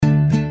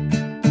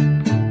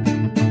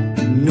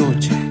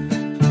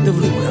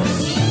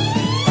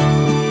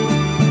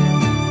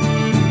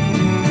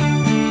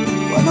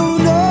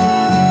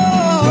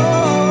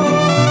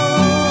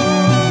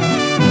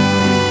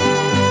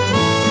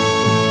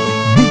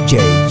DJ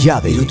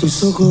Jadix. Miro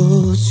tus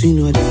ojos y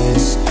no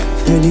eres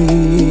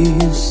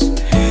feliz,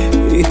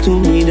 y tu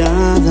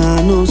mirada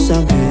no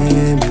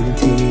sabe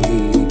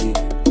mentir.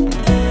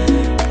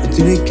 No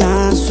tiene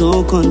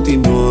caso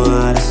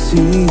continuar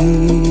así.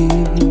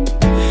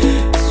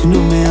 Si no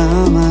me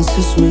amas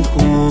es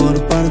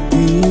mejor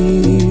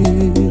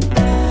partir.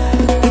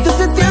 Desde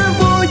hace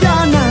tiempo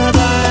ya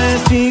nada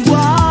es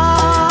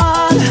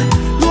igual.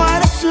 No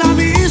eres la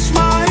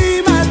misma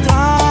y me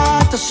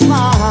tratas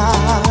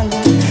mal.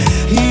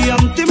 Y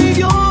ante mi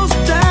Dios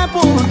te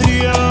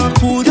podría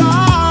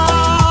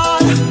jurar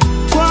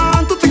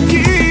cuánto te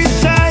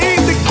quise y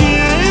te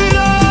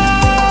quiero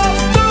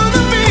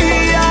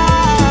todavía.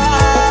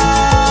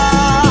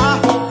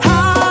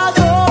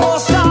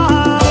 Adiós,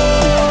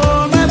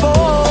 amor, me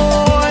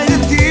voy de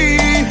ti,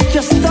 y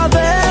esta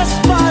vez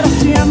para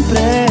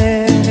siempre.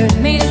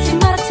 Mire sin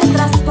marcha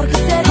atrás porque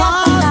sería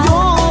fatal.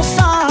 Adiós,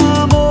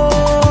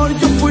 amor,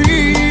 yo fui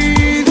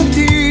de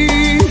ti,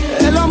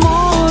 el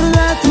amor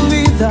de tu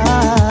vida.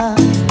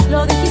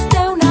 Lo dijiste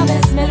una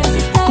vez, me lo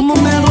hiciste. Como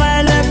me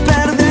duele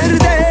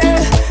perderte,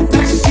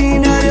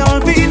 resignaré a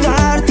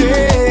olvidarte,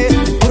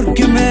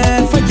 porque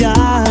me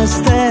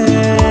fallaste.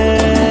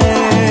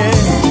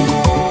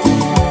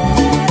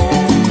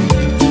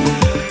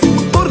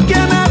 Porque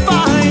me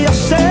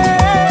fallaste.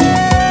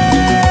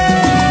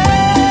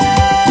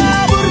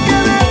 Porque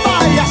me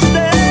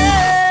fallaste.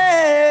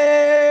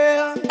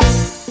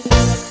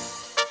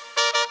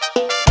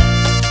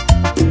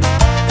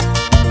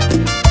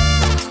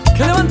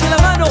 Que levante la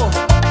mano.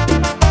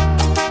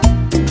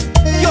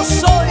 Yo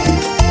soy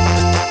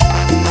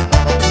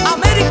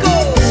Américo.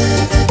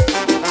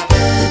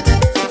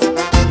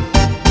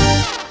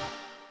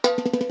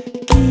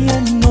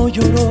 ¿Quién no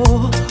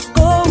lloró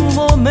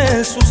como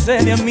me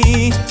sucede a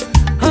mí?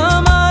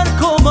 Amar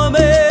como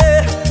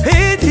amé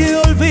y te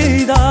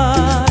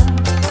olvidar.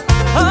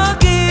 ¿A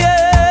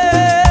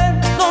quién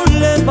no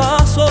le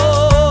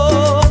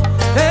pasó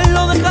que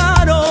lo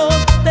dejaron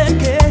de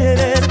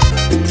querer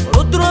por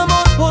otro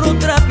amor, por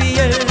otra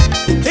piel?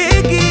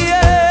 ¿Y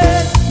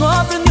quién no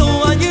aprendió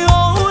a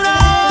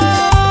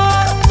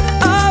llorar?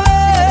 A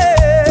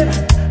ver,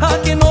 ¿a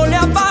quién no le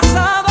ha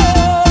pasado?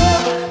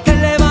 Que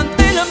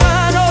levante la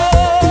mano,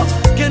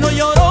 que no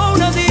lloró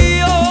un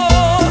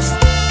adiós.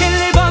 Que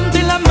levante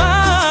la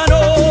mano,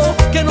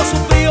 que no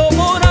sufrió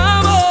por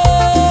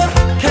amor.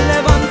 Que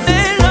levante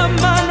la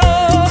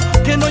mano,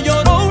 que no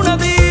lloró un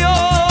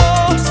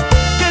adiós.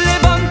 Que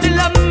levante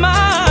la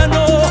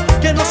mano,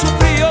 que no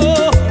sufrió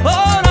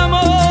por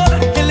amor.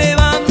 Que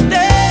levante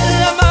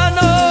la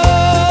mano.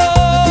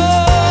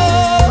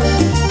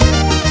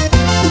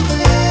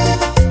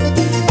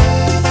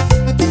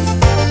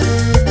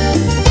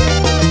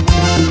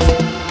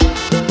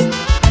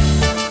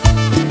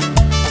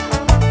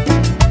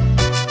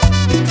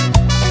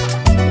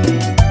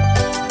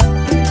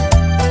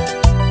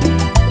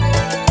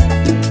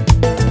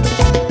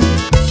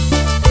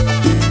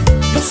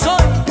 Yo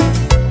soy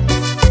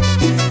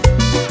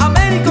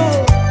Américo.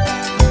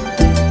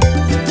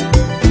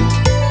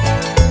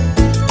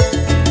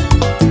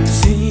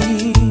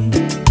 Sí,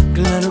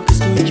 claro que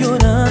estoy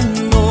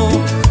llorando.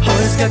 ¿O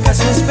es que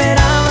acaso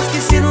esperabas que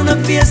hiciera una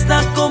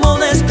fiesta como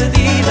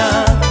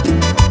despedida?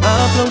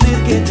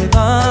 Aplaudir que te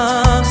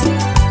vas,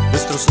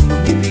 destrozando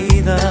mi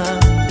vida.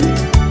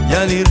 Y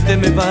al irte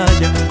me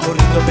vaya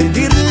corriendo a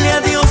pedirle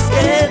a Dios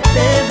que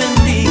te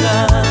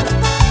bendiga.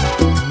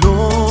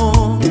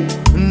 No,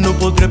 no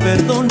podré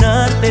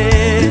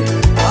perdonarte.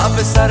 A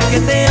pesar que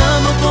te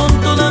amo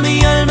con toda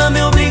mi alma,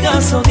 me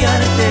obligas a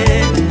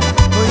odiarte.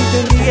 Hoy te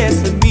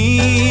ríes de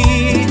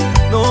mí,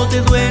 no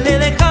te duele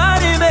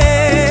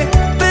dejarme,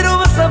 pero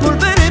vas a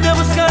volverme a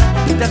buscar.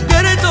 Te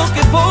advierto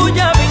que voy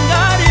a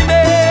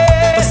vengarme.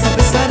 Vas a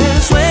besar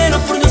el suelo,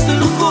 por Dios te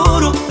lo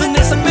juro.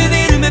 Vendrás a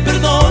pedirme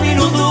perdón y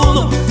no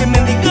dudo que me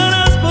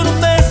indicarás por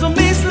un beso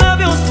mis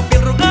labios. Tu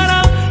piel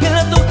rogará que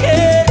la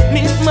toque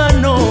mis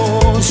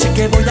manos. Sé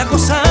que voy a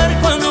gozar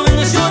cuando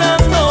vengas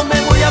llorando.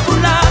 Me voy a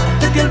burlar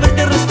de ti al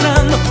verte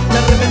arrastrando. Te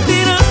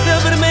arrepentirás de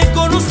haberme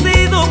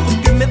conocido,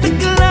 porque me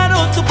declaras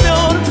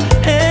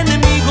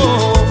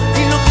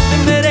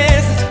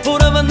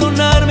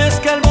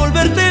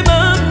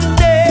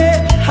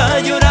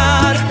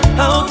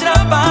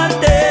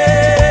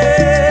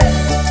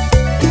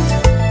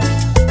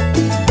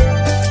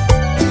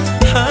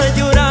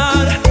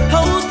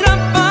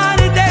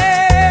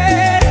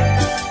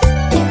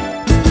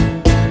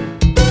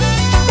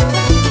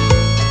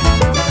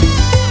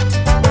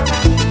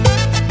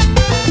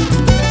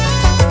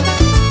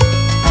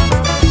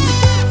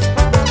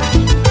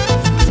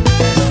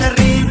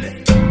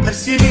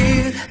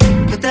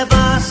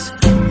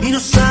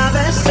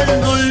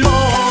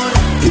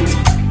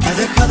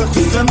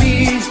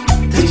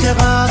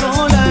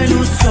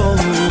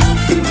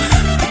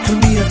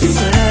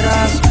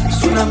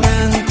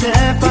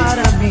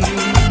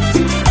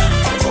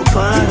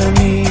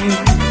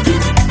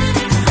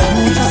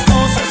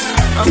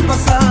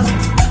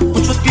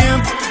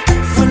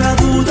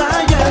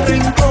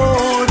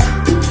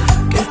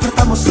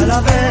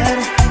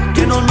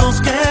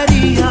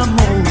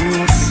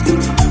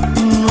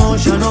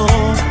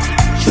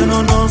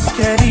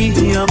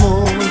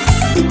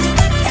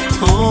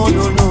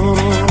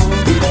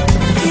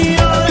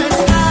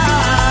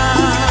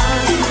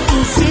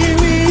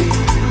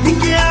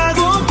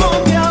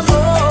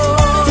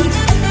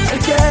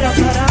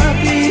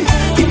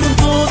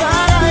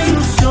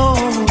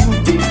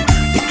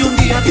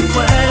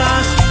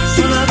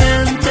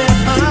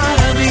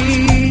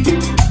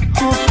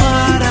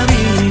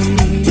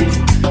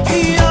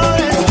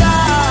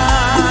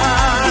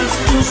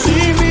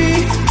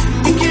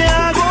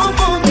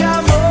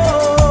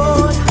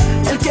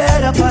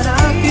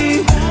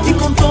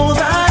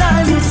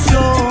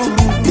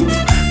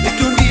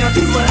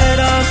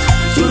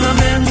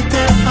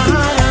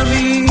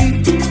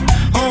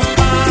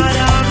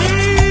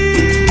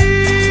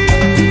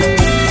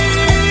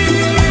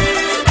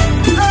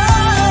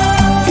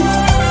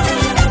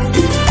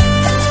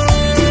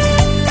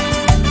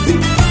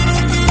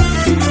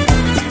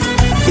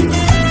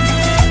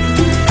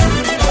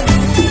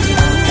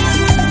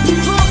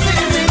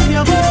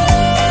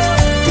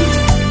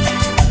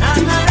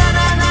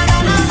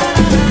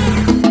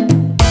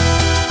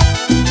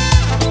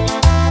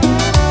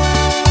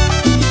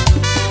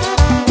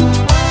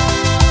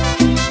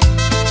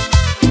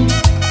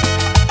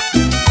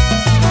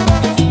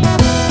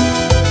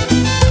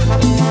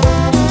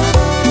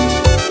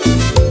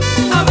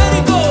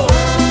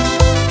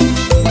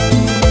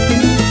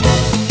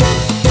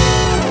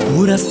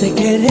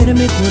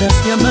quererme,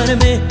 juraste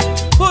amarme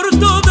por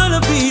toda la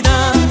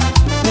vida,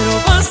 pero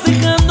vas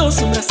dejando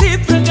sombras y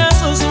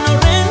fracasos en la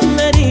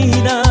horrenda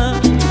herida.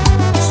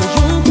 Soy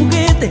un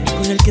juguete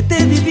con el que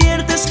te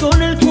diviertes,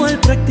 con el cual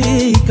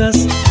practicas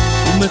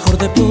tu mejor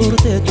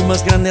deporte, tu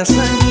más grande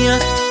hazaña,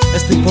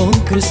 esta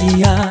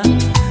hipocresía.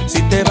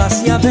 Si te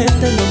vas, ya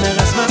vete, no me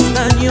hagas más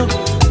daño,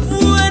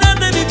 fuera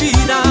de mi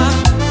vida.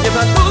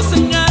 Lleva tus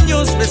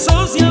engaños,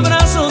 besos y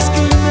abrazos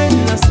que me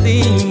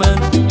lastiman.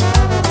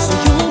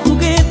 Soy un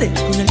juguete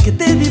con el que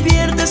te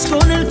diviertes,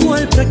 con el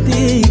cual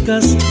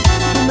practicas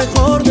tu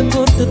mejor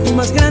deporte, tu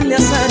más grande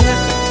hazaña,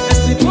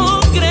 es tu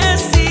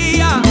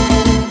hipocresía.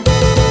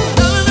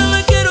 Nada,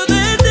 nada quiero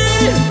de ti,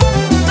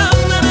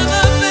 nada,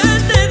 nada,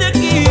 vete de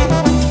aquí.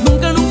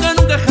 Nunca, nunca,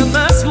 nunca,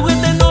 jamás,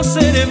 juguete no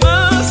seré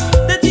más.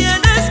 Te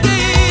tienes que ir.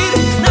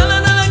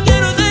 Nada, nada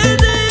quiero de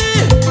ti,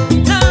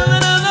 nada,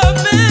 nada,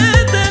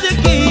 vete de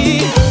aquí.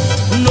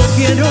 No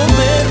quiero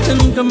verte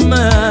nunca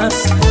más.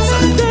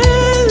 Sal de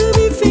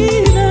mi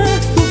vida,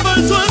 tu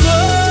falso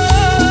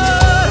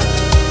amor,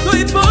 tu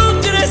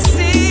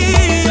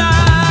hipocresía.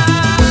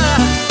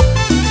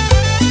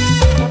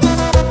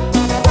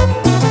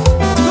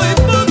 Tu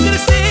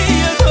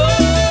hipocresía,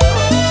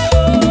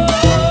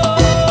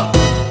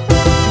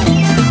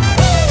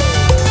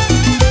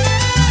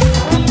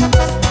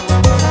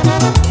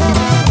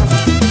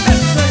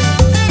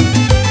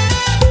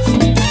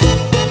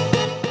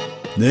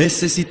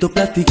 Necesito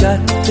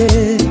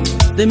platicarte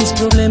de mis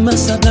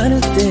problemas,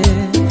 hablarte,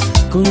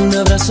 con un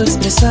abrazo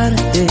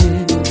expresarte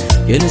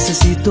que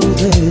necesito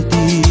de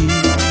ti.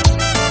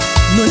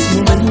 No es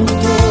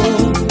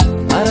momento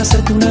para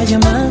hacerte una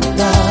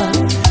llamada,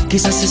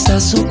 quizás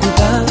estás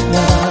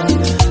ocupada,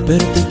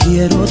 pero te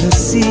quiero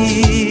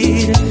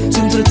decir,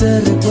 siempre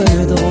te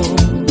recuerdo,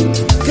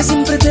 que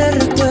siempre te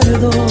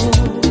recuerdo,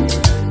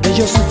 que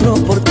yo sufro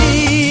por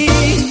ti,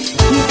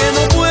 que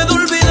no puedo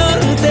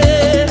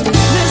olvidarte.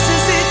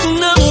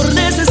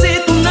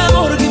 Necesito un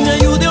amor que me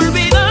ayude a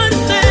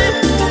olvidarte,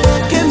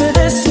 que me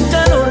des un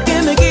calor,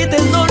 que me quite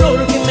el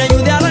dolor, que me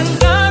ayude a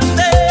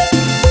arrancarte.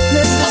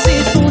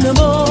 Necesito un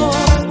amor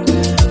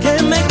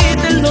que me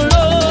quite el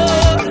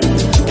dolor,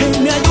 que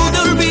me ayude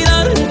a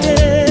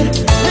olvidarte.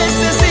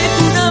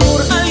 Necesito un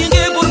amor, alguien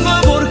que por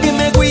favor que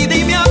me cuide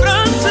y me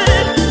abrace,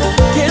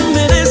 que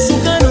me des un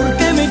calor,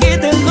 que me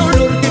quite el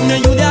dolor, que me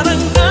ayude a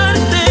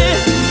arrancarte.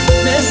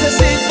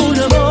 Necesito un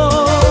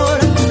amor,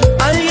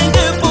 alguien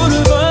que por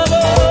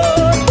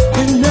favor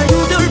que me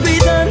ayude a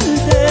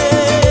olvidarte.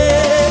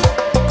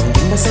 ¿Con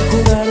quién vas a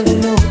jugar de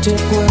noche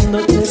cuando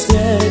te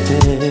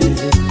despiertes?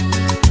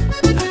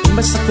 ¿A quién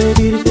vas a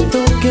pedir que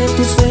toque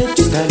tus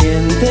pechos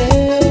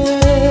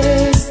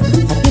calientes?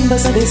 ¿A quién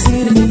vas a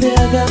decir que te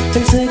haga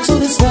el sexo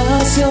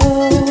despacio?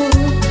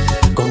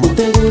 ¿Cómo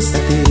te gusta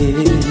a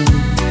ti?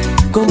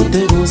 ¿Cómo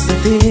te gusta a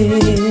ti?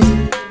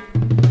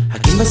 ¿A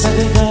quién vas a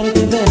dejar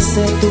que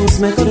bese tus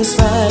mejores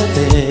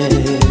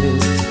partes?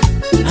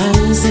 A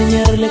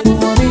enseñarle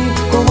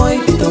cómo hay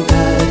que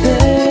tocarte.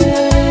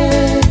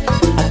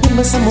 ¿A quién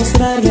vas a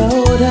mostrarle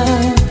ahora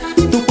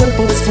tu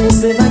cuerpo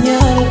después de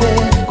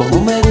bañarte? Como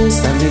me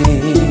gusta a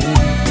mí,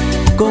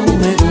 como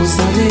me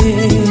gusta a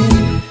mí.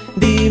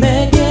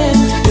 Dime quién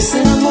es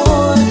el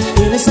amor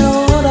en esa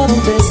hora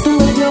donde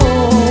estuve yo.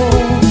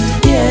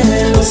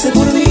 ¿Quién lo hace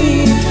por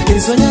mí?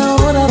 ¿Quién sueña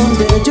ahora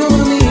donde yo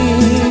dormí?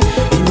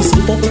 ¿Quién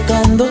disfruta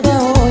tocándote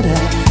ahora,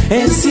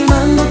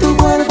 encimando tu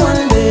cuerpo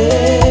al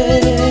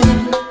ver?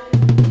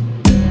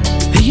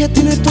 Ella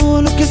tiene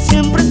todo lo que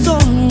siempre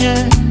soñé,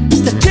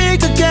 esta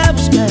chica que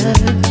busqué,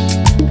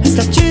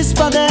 esta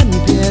chispa de mi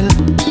piel,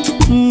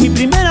 mi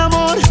primer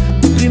amor,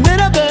 mi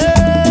primera vez.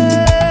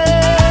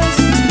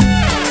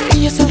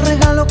 Ella es el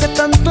regalo que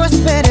tanto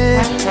esperé,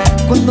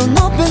 cuando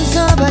no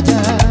pensaba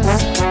ya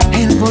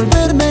en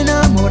volverme a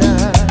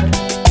enamorar.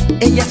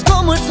 Ella es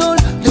como el sol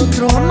de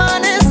otro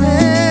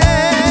amanecer.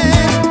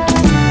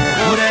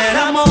 Por el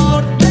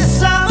amor de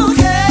esa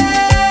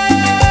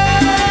mujer,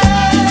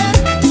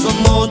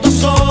 somos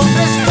dos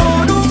hombres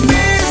con un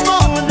mismo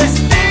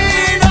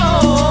destino.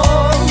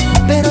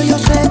 Pero yo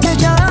sé que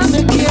ella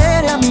me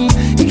quiere a mí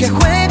y que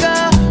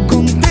juega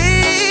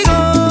contigo.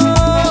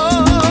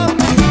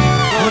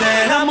 Por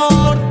el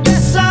amor de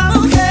esa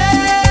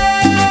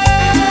mujer,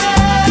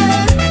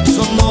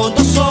 somos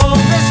dos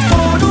hombres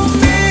con un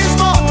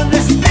mismo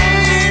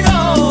destino.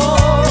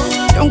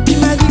 Y aunque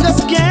me digas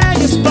que ella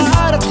es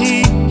para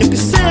ti, y aunque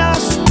seas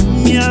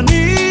mi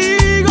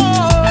amigo,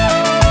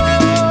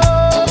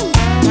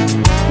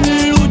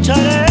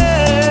 lucharé.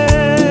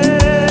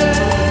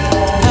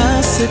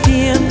 Hace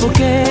tiempo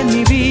que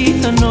mi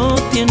vida no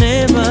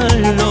tiene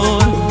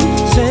valor,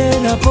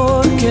 será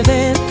porque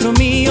dentro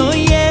mío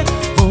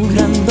llevo un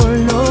gran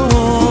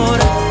dolor.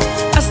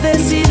 Has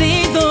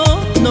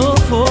decidido no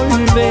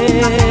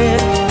volver.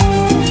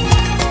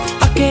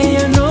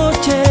 Aquella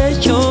noche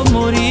yo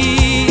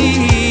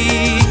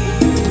morí,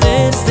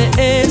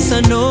 desde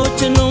esa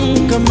noche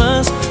nunca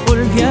más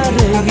volví a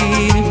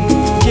reír.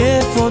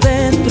 Llevo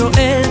dentro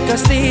el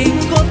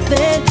castigo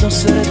de no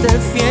serte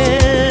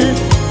fiel.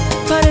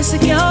 Parece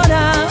que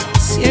ahora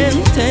así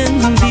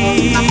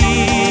entendí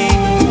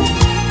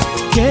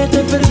que te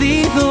he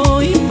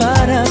perdido y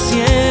para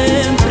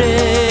siempre.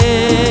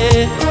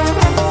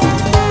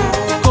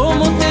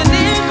 ¿Cómo te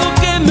digo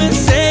que me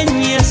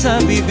enseñes a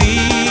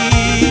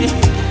vivir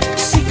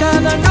si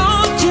cada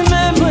noche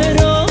me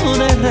muero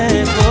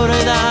de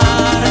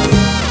recordar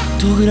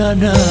tu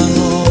gran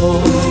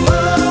amor,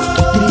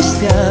 tu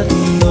triste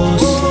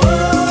adiós,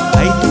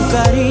 ay tu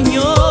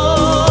cariño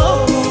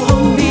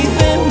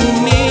vive en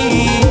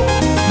mí,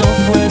 no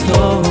puedo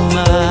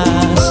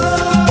más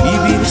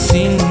vivir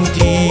sin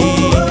ti,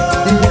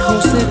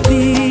 lejos de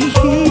ti,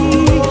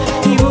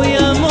 y voy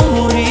a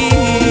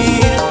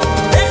morir,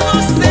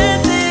 lejos de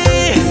ti,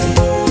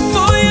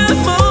 voy a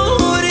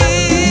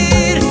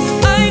morir,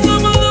 ay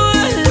cómo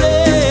duele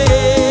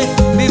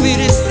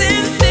vivir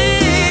sin ti,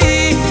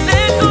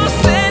 lejos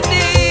de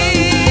ti,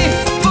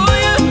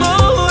 voy a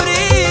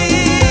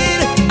morir,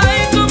 ay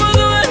cómo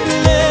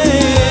duele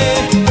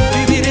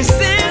vivir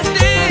sin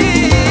ti.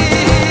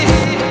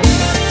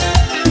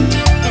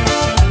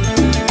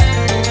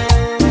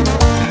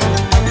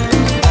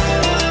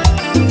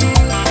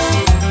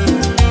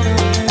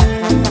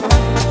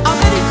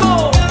 Américo,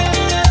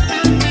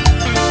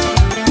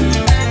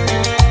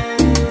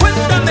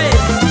 cuéntame.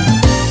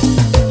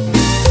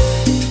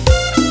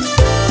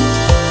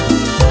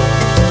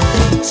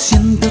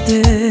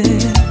 Siéntate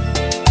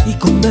y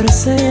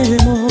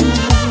conversemos.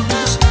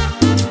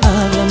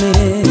 Háblame,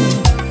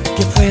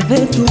 ¿qué fue de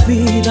tu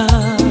vida?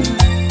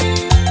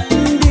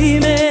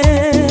 Dime,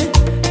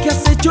 ¿qué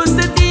has hecho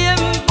este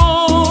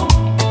tiempo?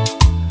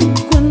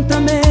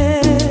 Cuéntame,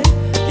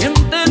 ¿quién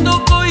te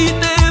tocó y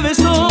te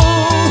besó?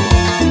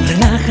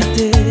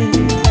 Relájate,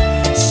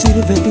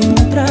 sírvete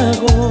un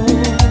trago.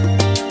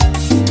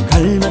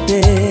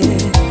 Cálmate,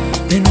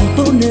 te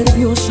noto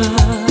nerviosa.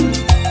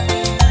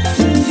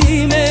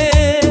 Dime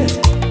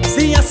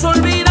si has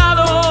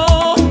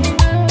olvidado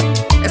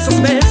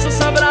esos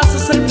besos,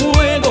 abrazos, el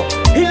fuego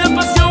y la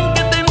pasión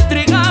que te he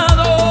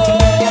entregado.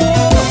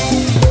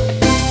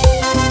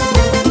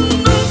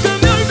 Nunca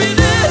me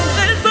olvidé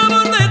del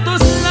sabor de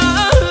tus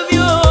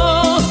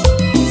labios.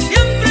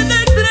 Siempre te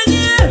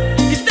extrañé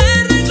y te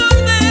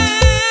recordé.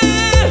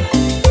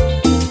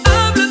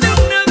 Habla de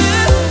una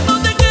vez, no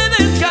te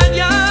quedes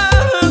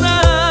callada.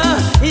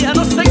 Ya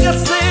no sé qué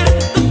hacer,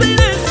 tu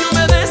silencio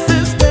me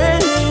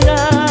desespera.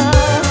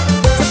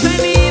 Si has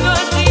venido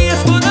aquí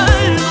es por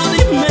algo,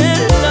 dime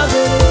la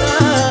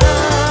verdad.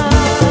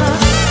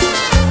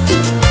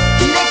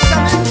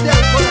 Directamente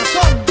al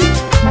corazón.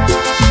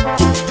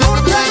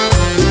 Jordan.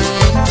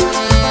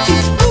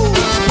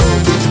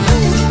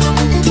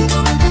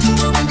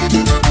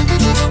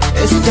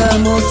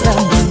 Estamos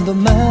andando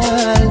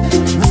mal,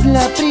 no es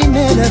la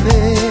primera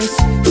vez.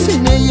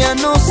 Sin ella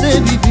no sé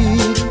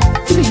vivir,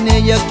 sin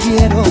ella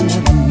quiero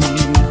morir.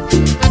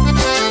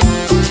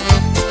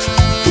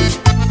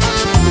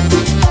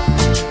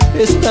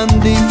 Es tan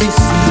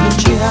difícil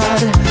luchar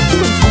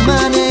con su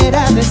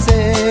manera de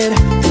ser.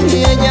 Ni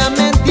ella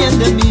me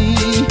entiende a mí,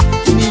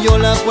 ni yo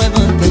la puedo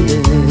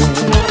entender.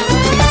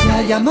 Si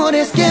hay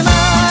amores que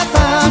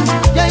matan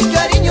y hay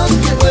cariños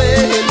que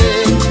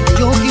duelen,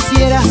 yo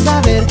quisiera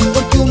saber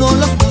por qué uno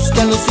los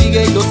busca, los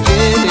sigue y los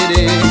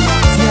quiere.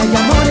 Si hay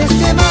amores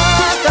que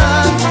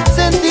matan,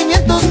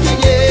 sentimientos que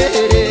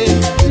hieren,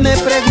 me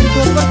pregunto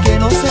por qué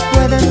no se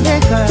pueden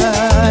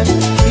dejar.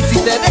 Y si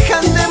te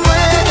dejan te mueres.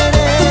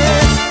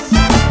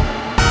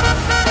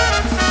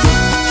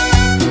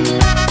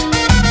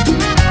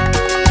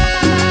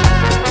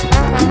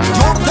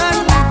 Jordan.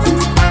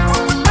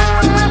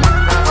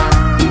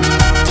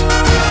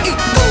 Y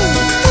tú.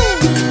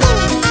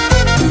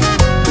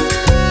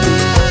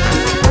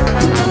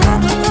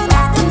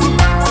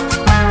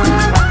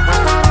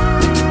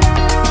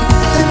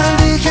 Te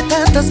maldije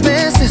tantas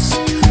veces,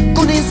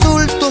 con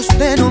insultos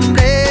te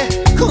nombré,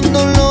 con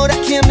dolor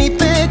aquí en mi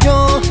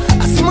pecho,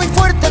 así muy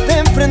fuerte te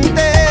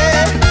enfrenté.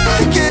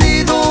 He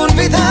querido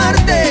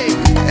olvidarte,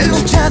 he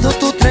luchado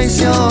tu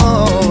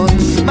traición,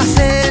 mas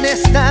en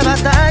esta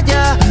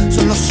batalla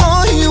solo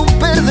soy un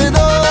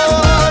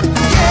perdedor.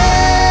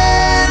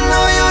 ¿Quién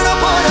no lloró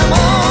por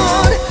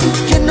amor?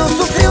 ¿Quién no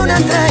sufrió una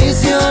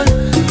traición?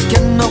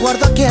 ¿Quién no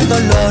guardó aquel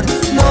dolor?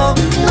 No,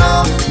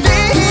 no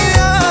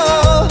vivió.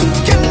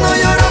 ¿Quién no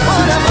lloró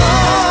por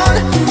amor?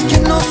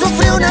 ¿Quién no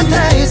sufrió una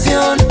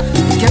traición?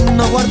 ¿Quién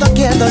no guardó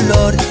aquel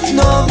dolor?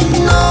 No,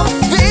 no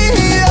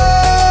vivió.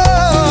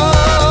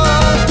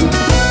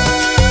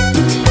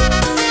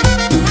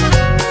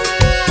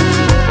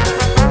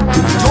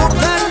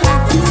 Jordan.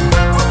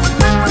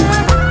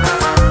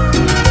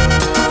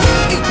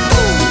 Y tú.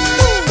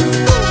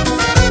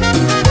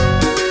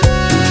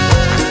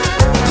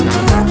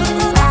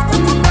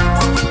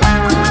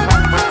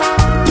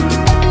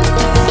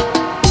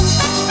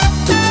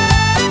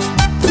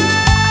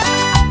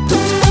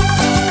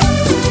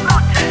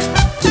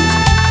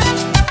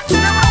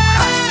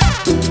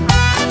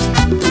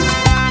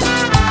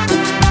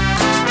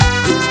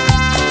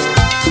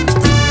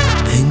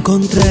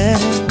 Encontré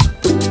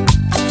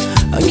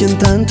a quien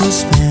tanto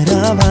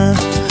esperaba,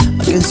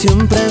 a quien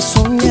siempre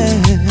soñé,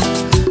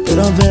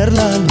 pero Al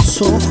verla a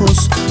los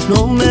ojos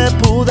no me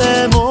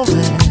pude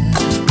mover.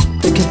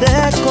 Me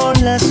quedé con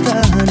las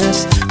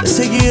ganas de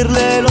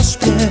seguirle los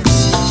pies.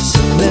 Se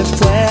me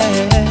fue,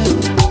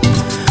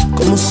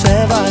 como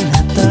se va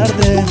la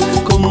tarde,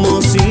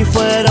 como si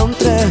fuera un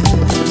tren.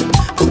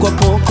 Poco a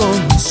poco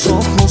mis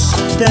ojos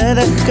te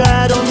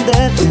dejaron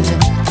de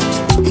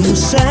ver. Y no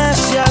sé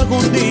si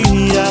algún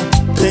día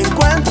te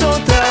encuentro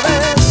otra vez.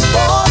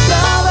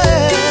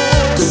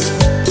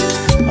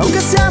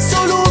 Aunque sea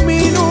solo un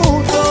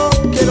minuto,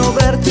 quiero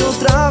verte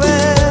otra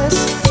vez,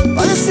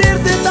 para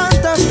decirte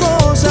tantas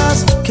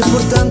cosas que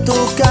por tanto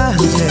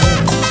callé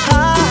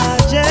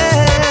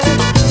ayer.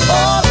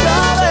 Otra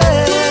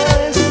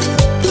vez,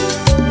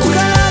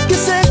 ojalá que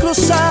se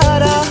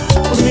cruzara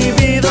por mi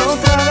vida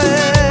otra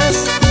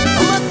vez,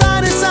 a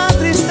matar esa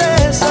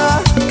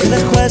tristeza que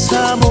dejó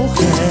esa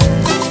mujer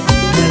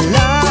de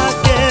la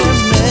que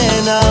me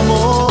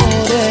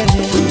enamoré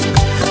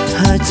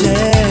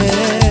ayer.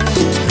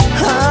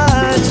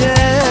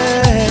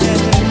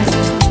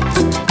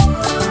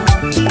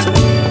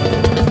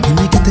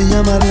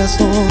 Llamar las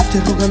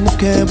noches rogando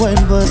que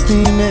vuelvas,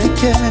 dime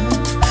que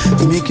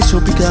me quiso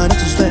picar en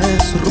tus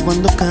besos,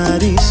 robando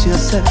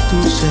caricias de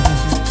tu ser.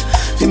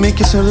 Dime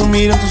que hacer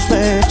dormir en tus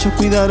pechos,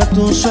 cuidar a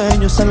tus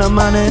sueños al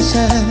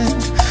amanecer.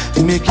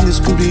 Dime quién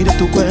descubrirá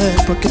tu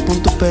cuerpo, a qué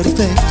punto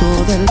perfecto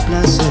del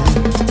placer.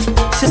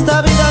 Si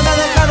esta vida me ha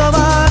dejado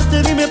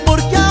amarte, dime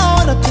por qué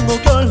ahora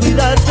tengo que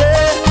olvidarte.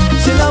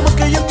 Si el amor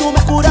que yo tú me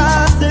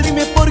juraste,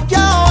 dime por qué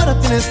ahora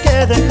tienes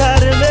que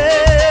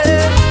dejarme.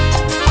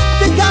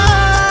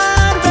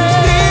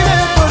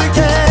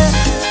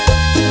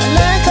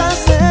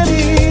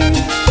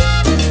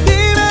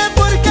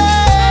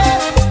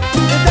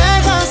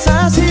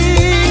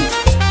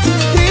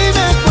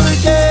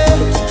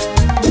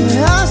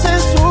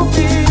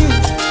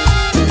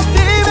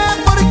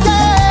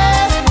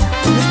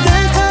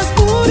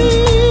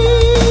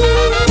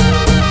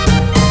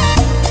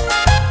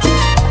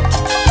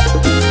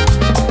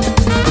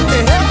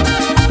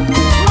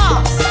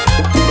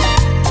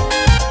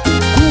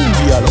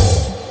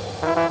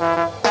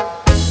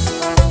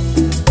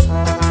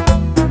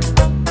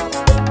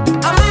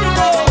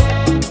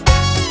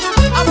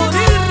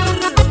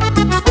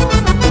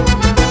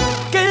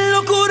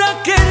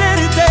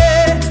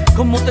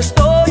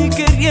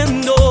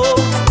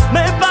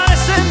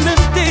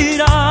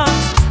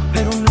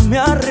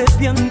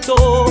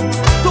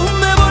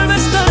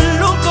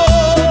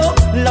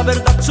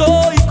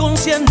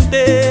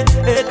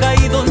 He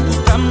caído en tu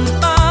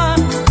trampa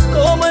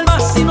como el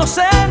más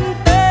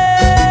inocente.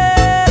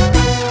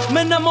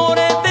 Me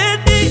enamoré de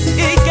ti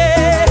y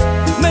que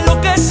me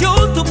enloqueció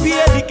tu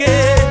piel y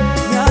que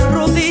me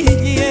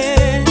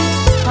arrodillé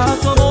a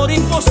tu amor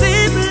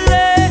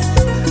imposible.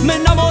 Me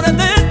enamoré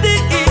de ti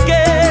y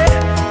que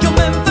yo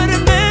me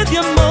enfermé de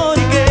amor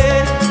y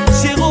que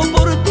ciego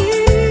por ti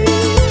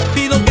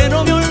pido que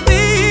no me olvides.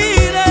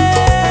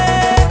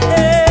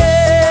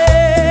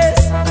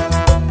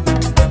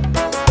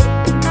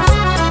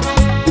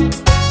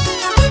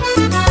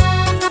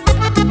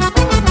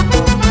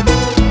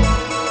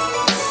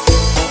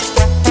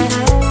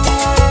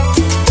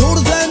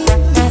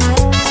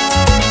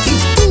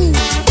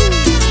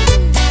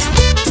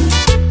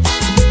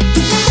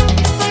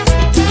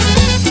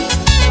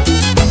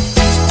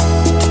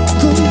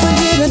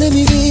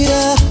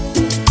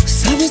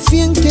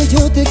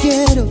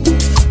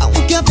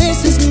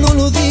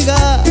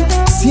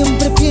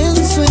 Siempre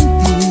pienso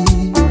en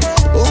ti,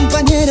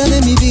 compañera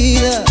de mi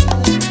vida,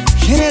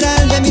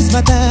 general de mis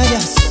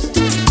batallas,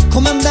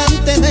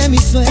 comandante de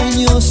mis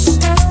sueños,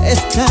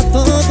 está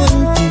todo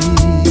en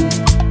ti.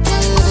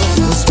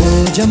 Pues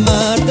voy a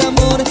llamarte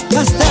amor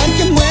hasta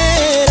que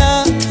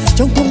muera,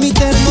 y aun con mi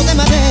termo de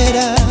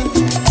madera,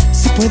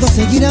 si puedo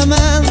seguir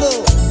amando,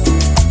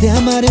 te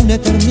amaré una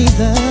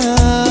eternidad.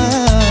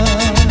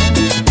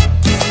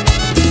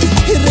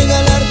 Y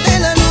regalarte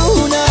la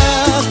luna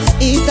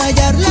y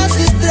tallar las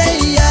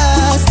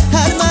estrellas,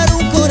 armar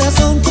un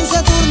corazón con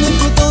Saturno y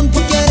Plutón,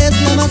 porque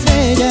eres la más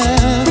bella.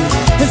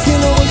 El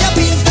cielo voy a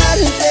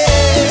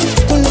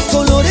pintarte con los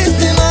colores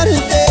de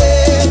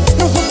Marte,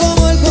 rojo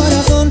como el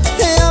corazón.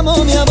 Te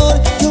amo mi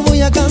amor, yo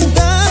voy a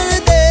cantarte.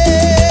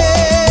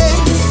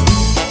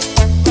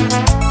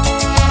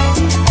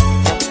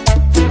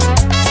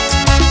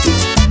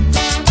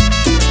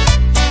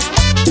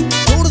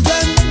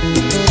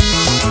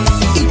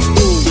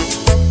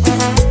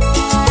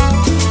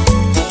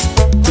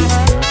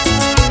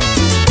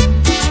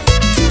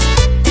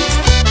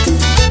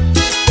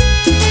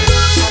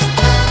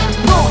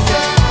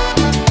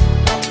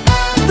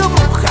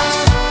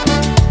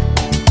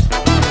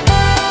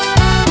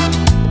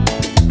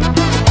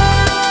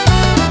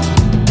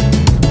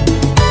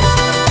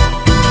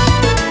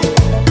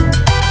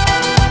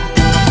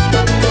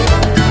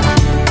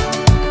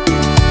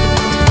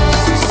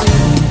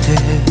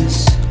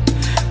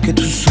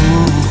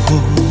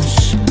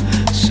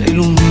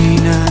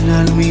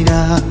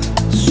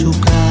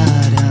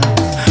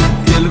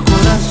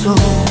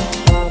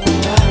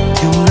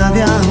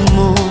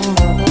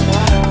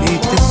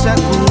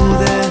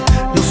 sacude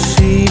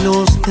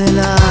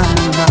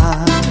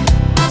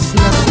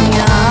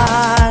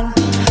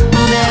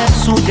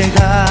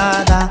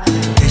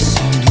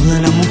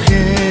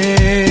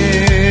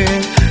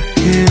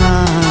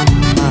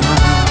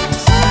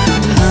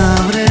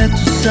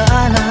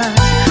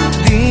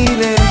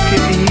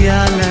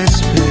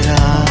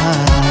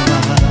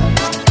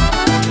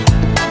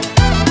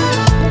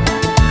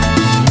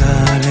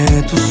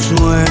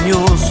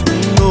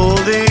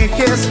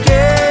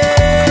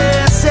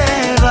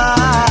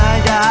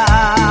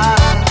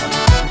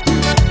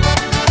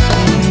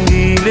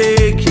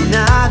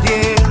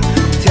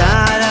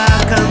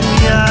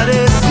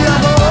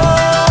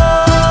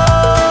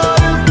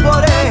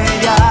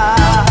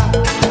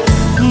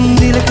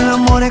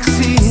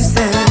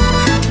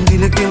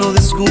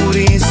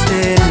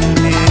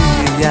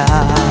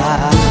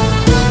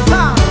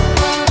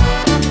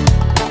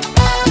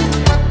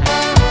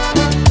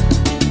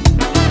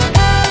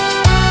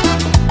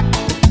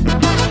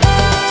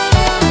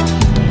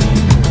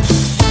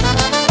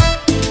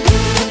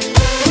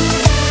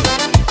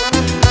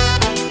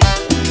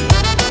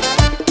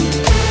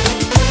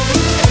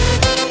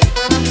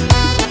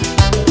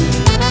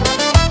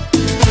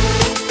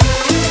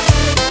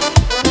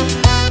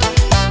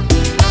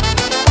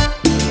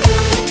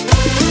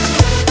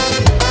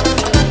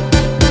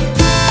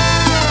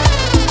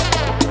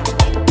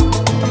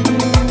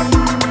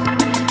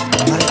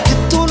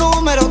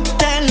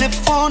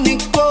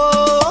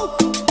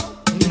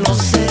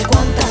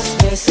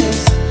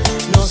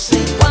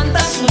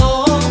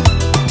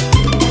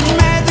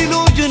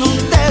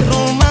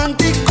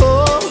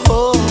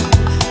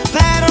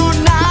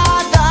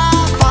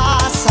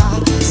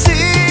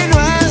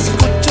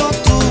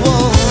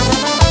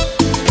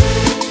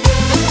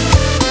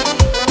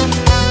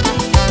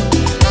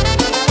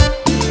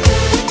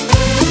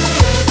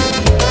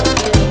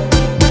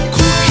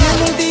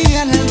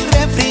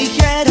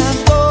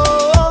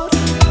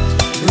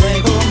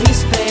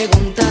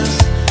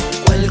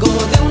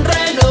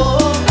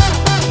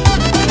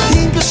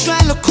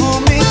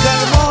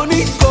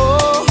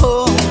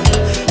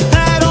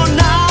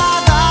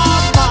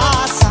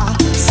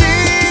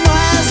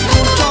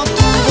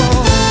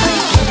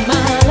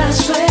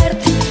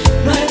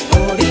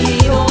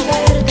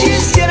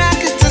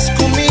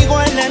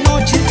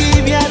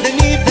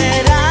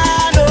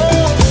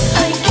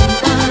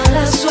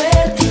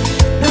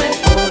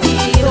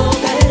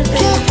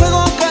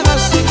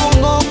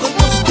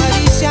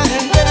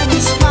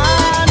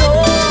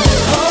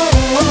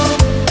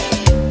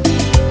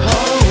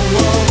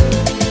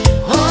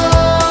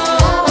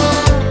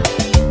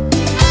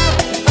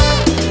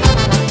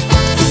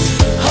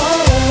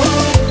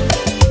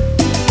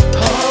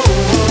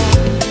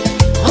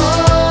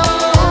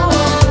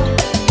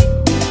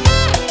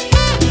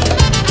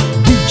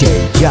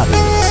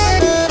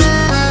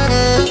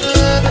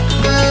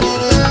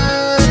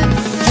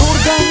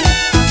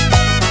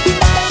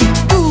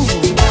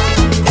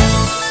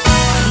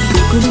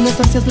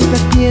veces nunca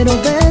quiero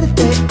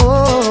verte,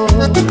 oh.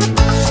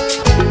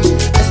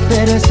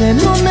 Espero ese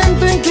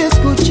momento en que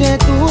escuche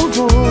tu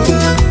voz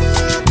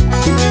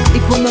y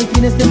cuando al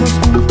fin estemos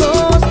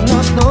juntos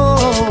los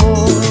dos.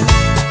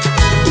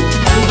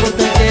 No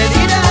importa qué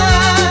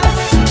dirán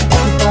tu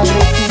padre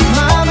y tu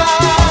mamá,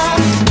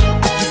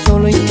 aquí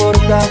solo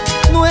importa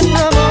nuestro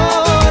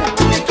amor.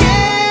 Te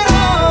quiero,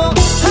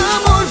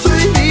 amor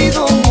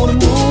prohibido,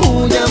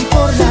 murmullan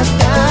por las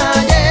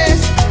calles,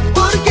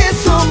 porque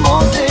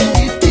somos de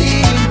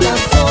distintas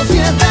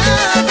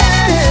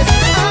sociedades.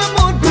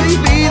 Amor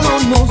prohibido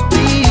nos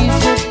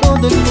dice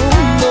todo el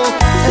mundo,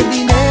 el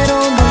dinero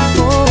no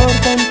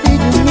importa en ti y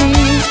en mí,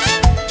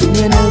 ni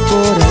en el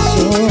corazón.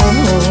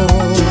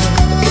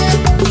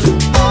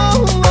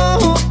 Oh,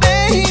 oh,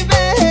 baby.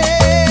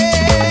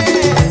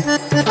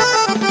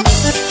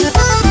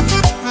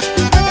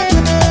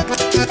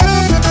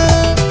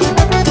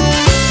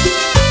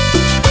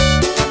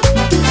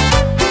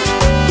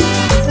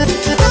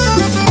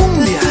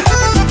 Cumbia,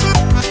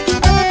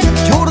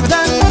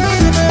 Jordan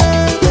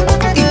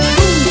y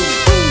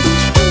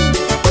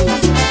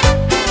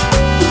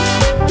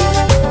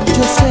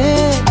yo sé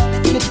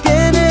que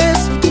tienes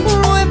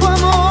un nuevo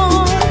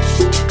amor,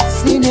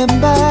 sin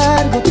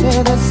embargo te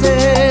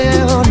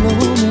deseo lo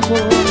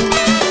mejor.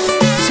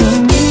 Sin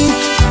mí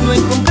no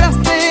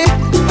encontraste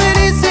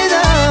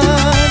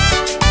felicidad,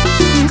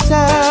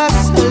 quizás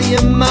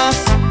alguien más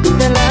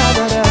te la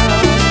dará.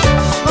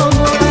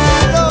 Amor,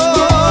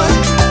 dolor,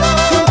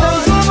 con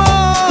tanto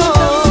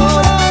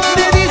amor,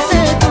 me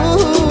dice tú,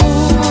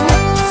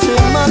 se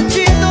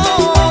marchitó,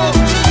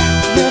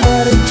 me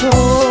marchó,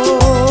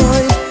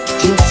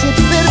 yo sé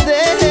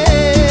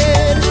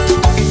perder.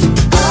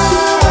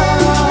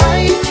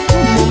 Ay,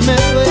 cómo me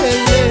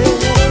duele,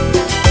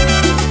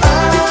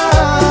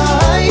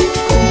 ay,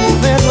 cómo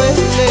me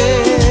duele.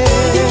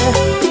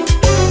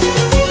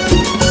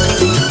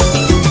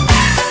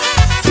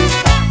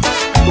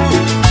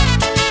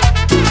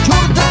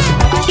 Jordan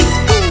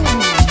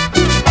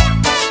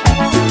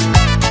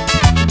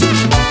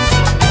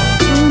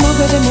y no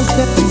debemos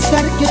de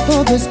pensar que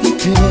todo es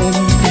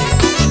diferente.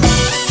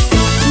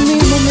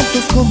 Mil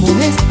momentos como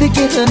este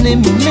quedan en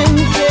mi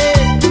mente.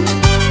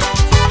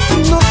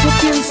 No se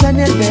piensa en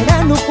el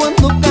verano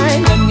cuando cae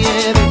la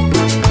nieve.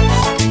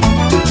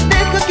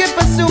 Deja que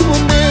pase un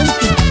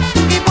momento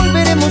y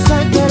volveremos a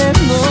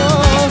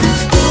querernos.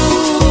 Tú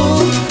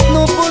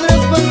no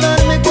podrás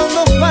faltarme cuando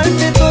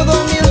falte todo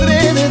a mi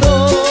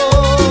alrededor.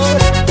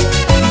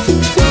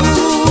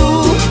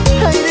 Tú,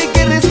 aire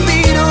que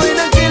respiro en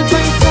aquel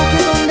paisaje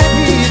donde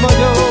vivo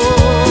yo.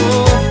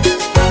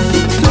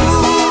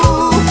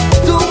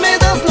 Tú me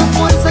das la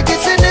fuerza que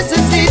se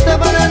necesita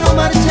para no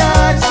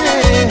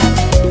marcharse.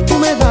 Tú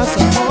me das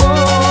amor.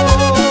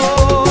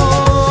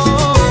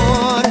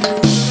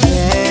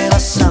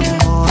 Quieras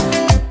amor,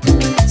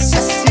 si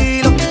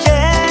así lo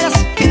quieres,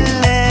 ¿qué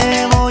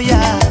le voy a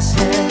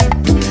hacer?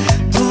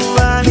 Tu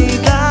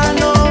vanidad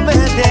no me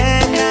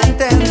deja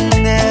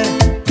entender,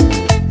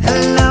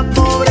 en la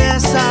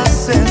pobreza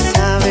se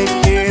sabe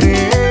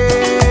querer.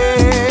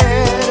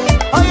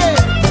 Oye,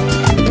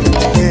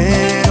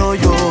 quiero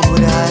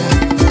llorar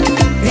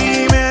y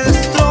me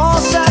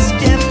destrozas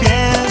que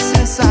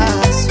pienses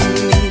así,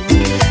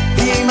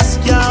 y más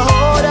que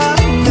ahora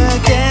me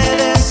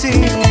quedé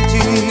sin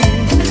ti,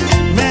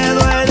 me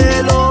duele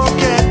lo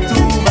que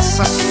tú vas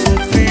a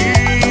sufrir.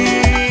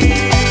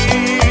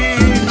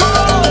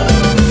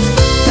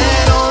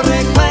 Pero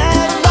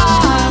recuerda,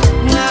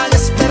 nadie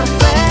es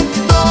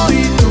perfecto y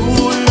tú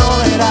lo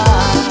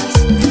verás.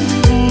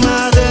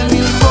 Más de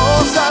 1000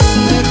 cosas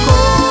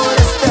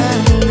mejores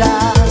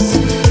tendrás,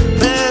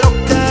 pero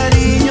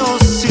cariño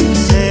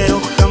sincero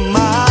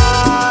jamás.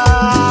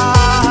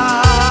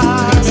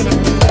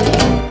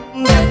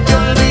 Vete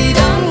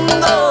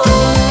olvidando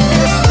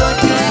esto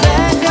que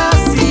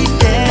dejas y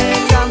que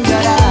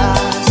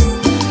cambiarás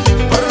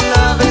por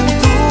la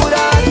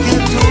aventura que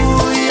tú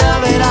ya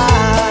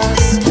verás.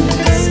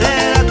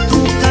 Será tu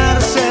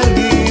cárcel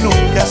y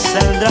nunca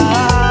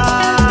saldrás.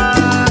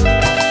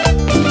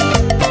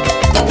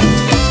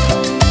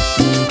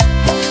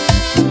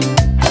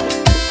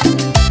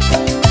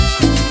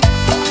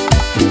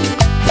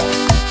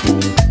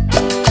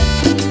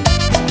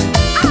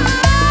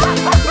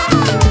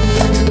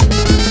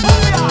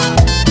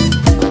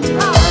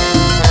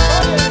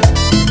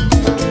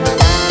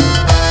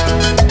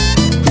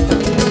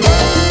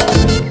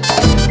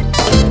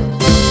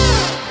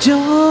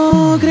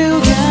 Yo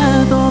creo que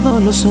a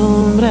todos los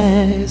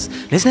hombres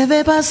les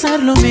debe pasar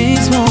lo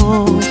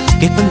mismo,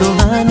 que cuando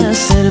van a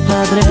ser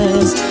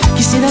padres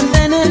quisieran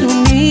tener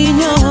un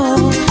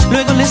niño,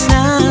 luego les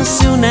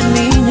nace una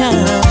niña,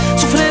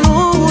 sufren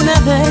una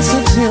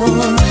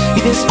decepción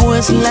y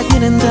después la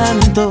quieren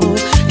tanto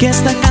que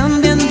hasta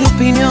cambian de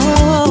opinión.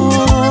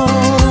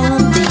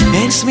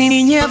 Eres mi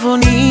niña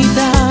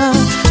bonita,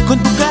 con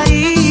tu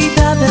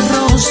carita de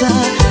rosa,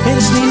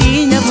 eres mi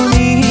niña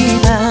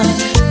bonita,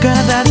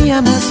 cada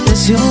día más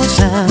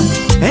preciosa.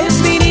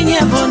 Es mi niña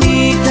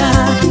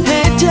bonita,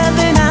 hecha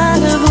de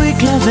nardo y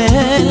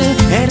clavel.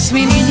 Eres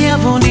mi niña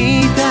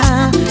bonita,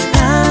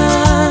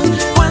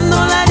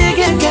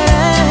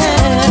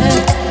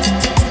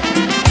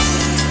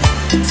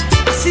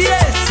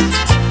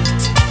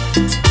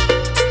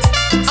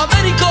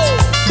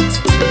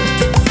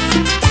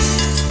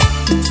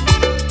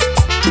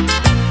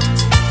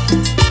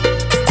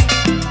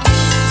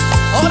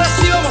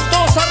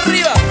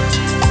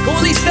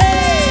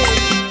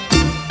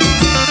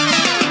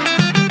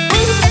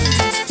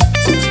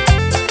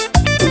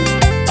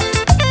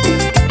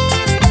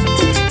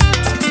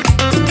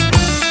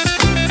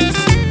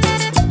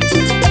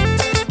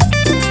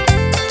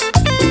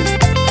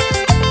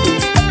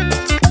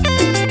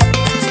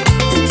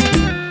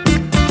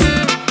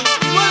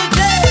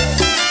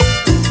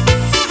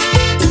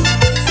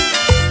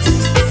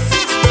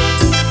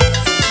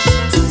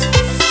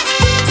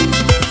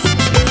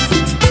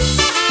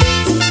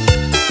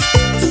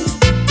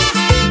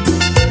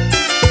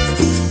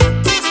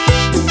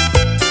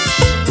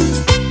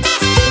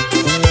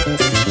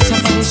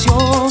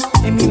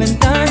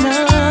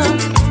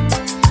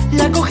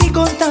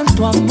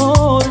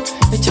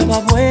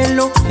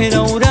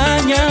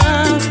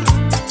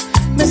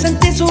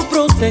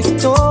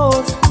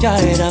 protector ya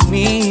era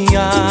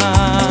mía.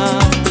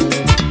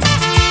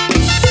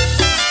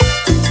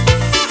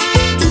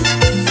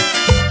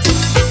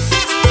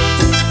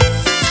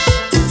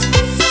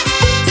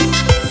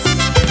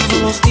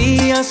 Todos los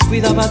días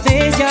cuidaba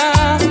de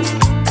ella,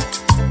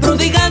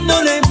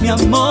 prodigándole mi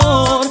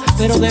amor,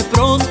 pero de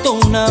pronto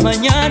una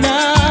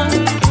mañana,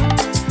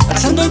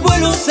 trazando el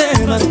vuelo se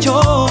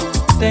marchó,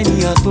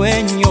 tenía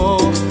dueño,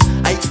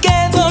 ay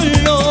qué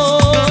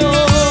dolor.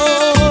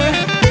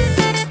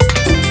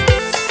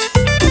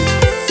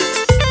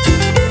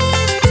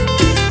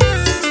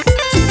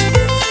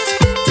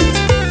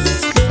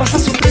 Vas a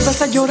sufrir,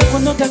 vas a llorar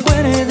cuando te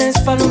acuerdes,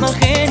 paloma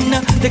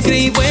ajena, te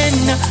creí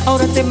buena,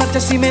 ahora te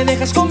marchas y me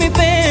dejas con mi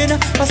pena.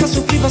 Vas a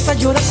sufrir, vas a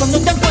llorar cuando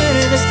te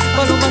acuerdes,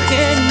 paloma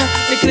ajena,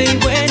 te creí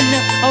buena,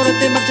 ahora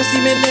te marchas y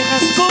me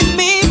dejas con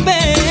mi pena.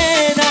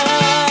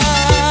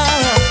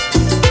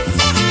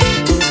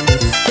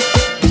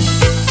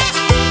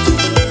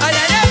 Ay,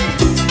 ay, ay.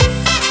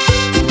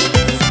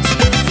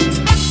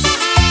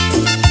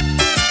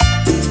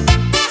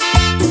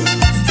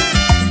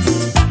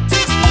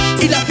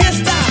 Y la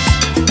fiesta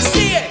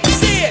sigue,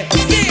 sigue,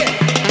 sigue.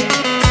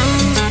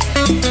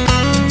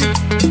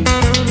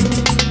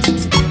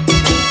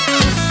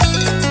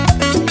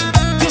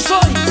 Yo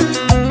soy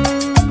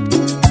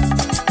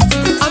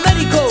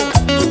Américo.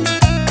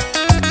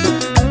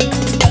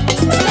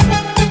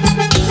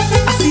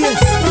 Así es.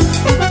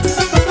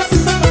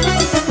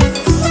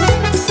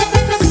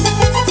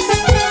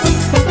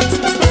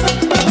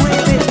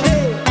 Muévete.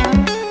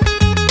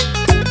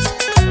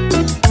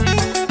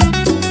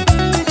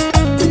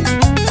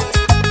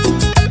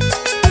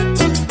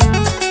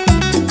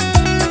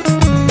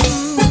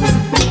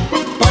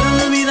 Para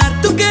olvidar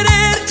tu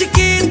querer,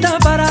 chiquita,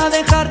 para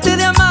dejarte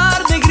de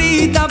amar,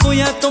 negrita,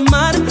 voy a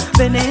tomar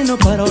veneno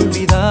para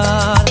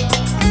olvidar.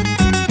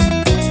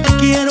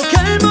 Quiero que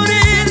al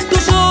morir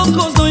tus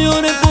ojos no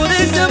lloren por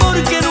ese amor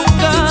que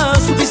nunca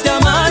supiste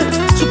amar,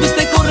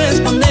 supiste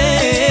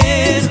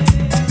corresponder.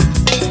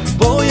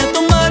 Voy a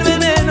tomar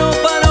veneno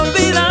para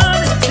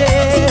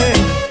olvidarte.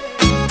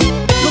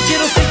 No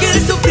quiero seguir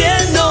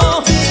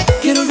sufriendo,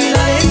 quiero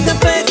olvidar este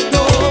afecto.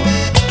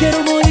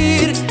 Quiero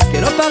morir,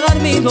 quiero apagar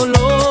mi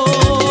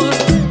dolor.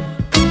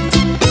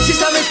 Si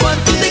sabes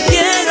cuánto te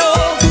quiero,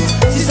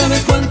 si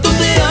sabes cuánto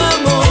te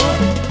amo,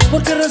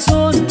 ¿por qué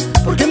razón?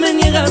 ¿Por qué me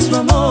niegas tu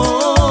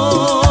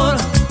amor?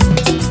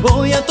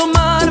 Voy a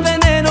tomar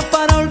veneno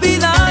para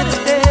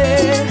olvidarte.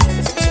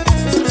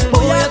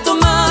 Voy a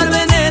tomar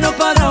veneno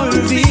para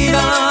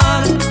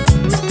olvidar.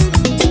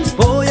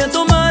 Voy a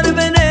tomar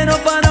veneno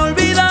para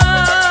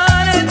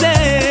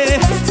olvidarte.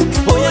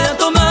 Voy a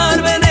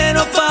tomar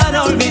veneno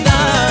para olvidar.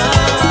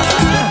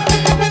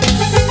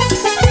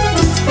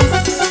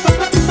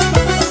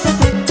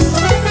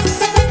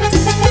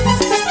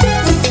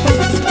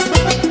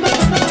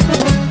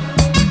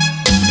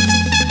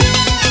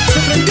 Se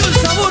prendió el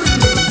sabor.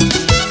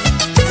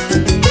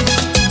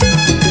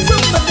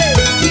 Zúmbate.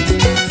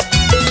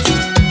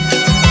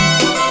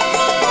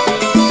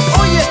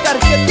 Oye,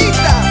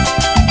 tarjetita,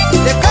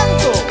 te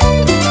canto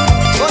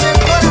con el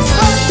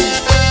corazón.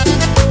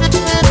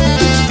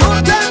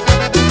 Jordan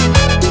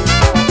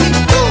y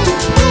tú.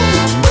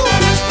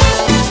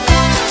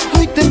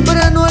 Hoy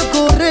temprano al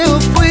correo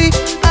fui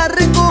a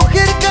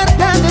recoger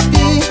carta de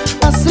ti.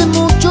 Hace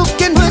mucho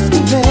que no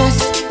escribes,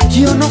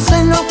 yo no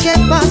sé lo que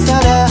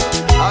pasará.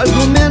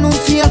 Algo me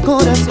anuncia el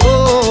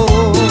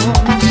corazón.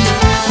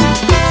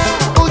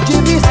 Hoy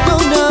he visto a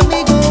un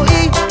amigo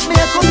y me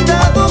ha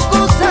contado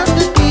cosas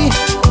de ti.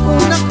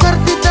 Una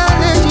cartita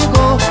le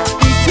llegó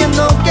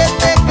diciendo que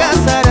te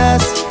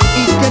casarás y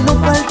que no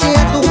falte a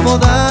tu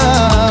boda.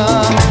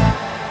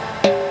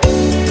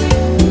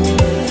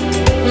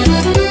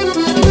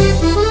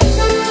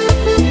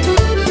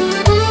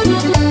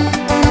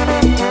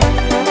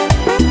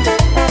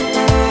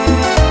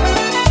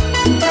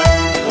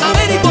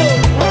 Américo.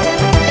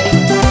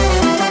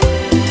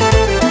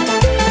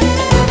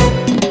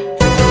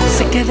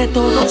 Sé que de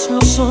todos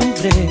los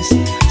hombres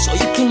soy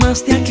el que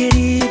más te ha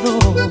querido,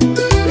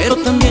 pero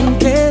también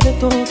que de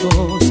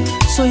todos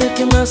soy el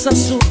que más ha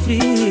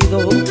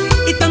sufrido.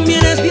 Y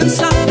también es bien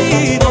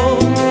sabido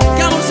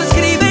que amor se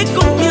escribe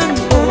con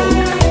llanto,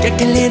 que a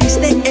quien le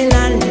diste el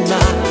alma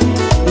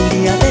un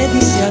día le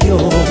dice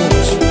adiós.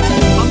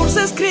 Amor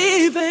se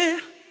escribe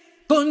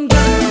con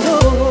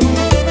llanto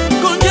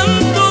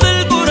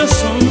del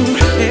corazón.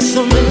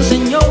 Eso me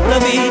enseñó la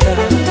vida,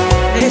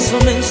 eso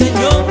me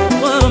enseñó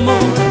tu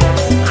amor.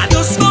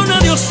 Adiós con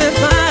adiós se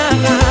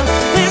paga,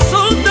 eso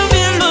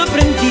también lo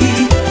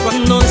aprendí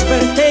cuando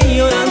desperté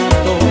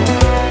llorando,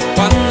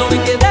 cuando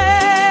me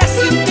quedé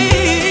sin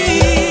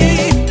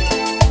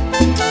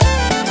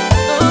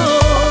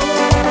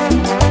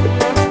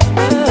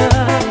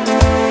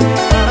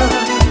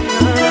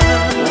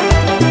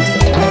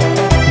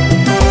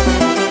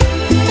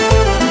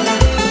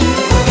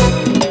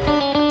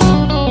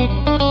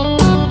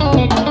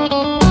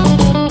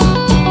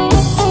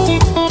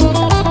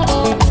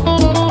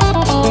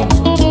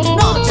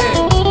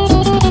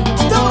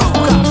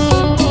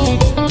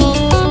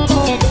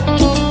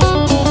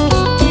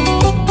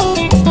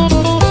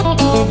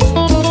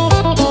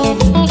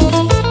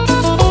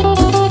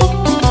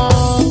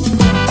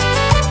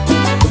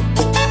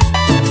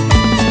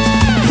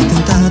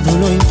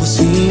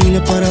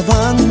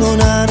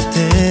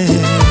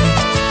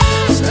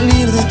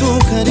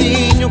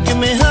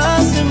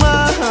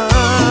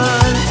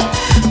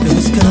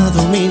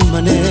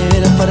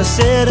manera para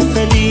ser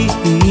feliz.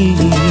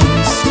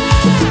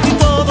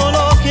 Todo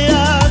lo que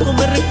hago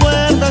me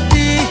recuerda a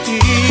ti.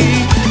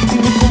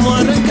 Dime cómo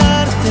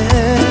arrancarte,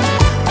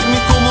 dime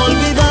cómo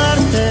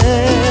olvidarte.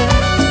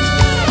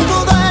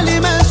 Todo el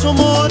inmenso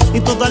amor y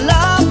toda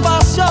la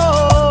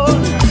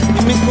pasión.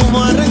 Dime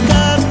cómo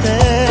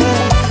arrancarte,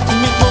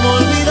 dime cómo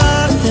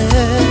olvidarte.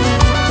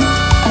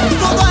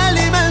 Todo el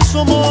inmenso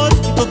amor y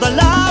toda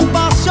la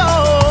pasión.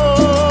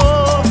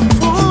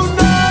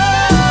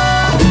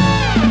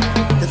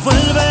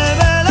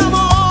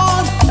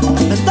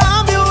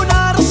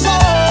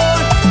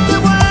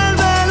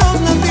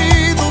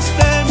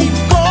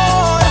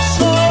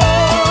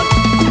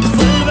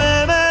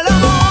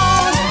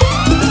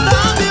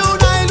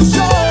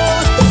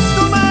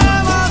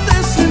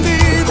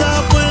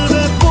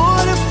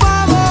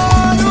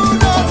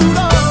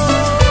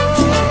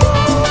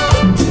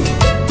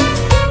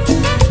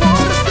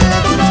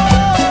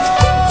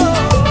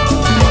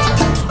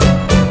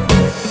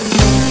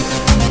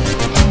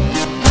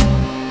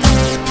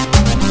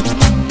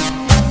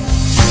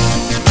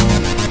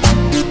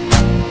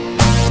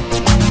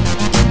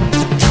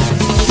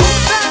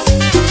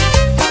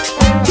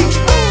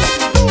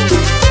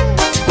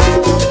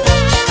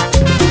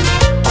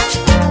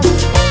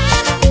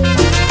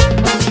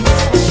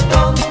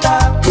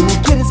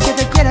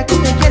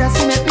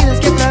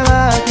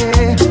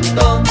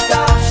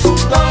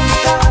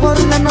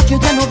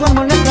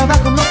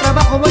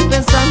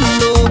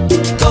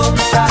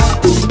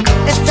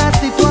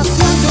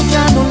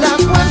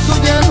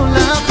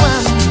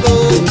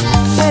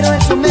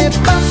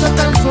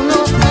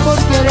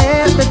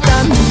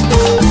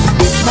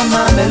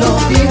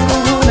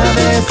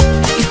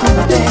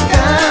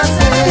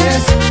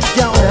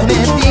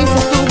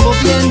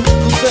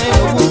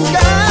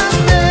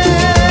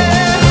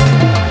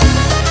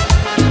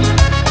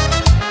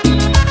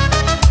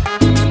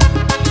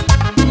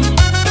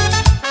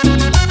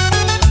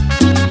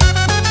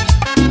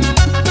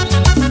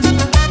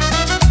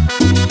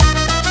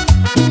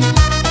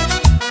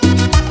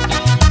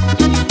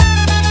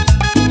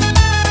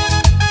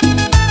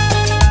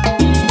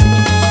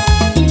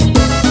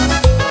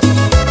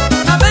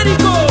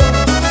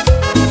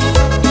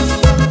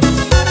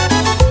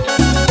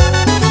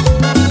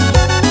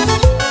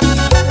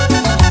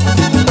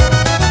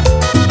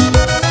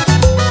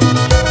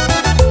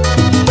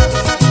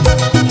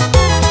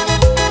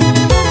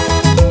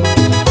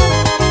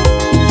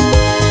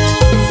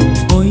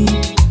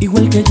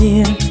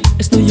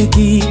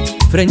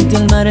 Frente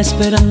al mar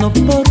esperando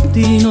por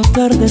ti, no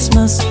tardes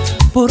más,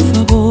 por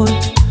favor,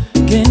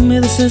 que me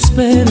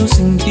desespero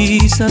sin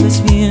ti.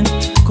 Sabes bien,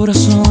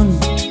 corazón,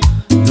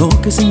 lo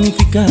que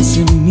significas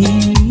en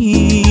mí.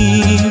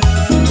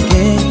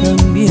 Que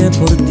cambié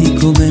por ti,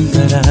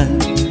 comentará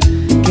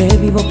que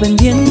vivo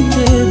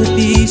pendiente de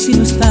ti. Si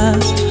no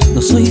estás,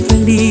 no soy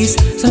feliz.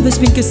 Sabes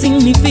bien qué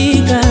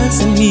significas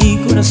en mi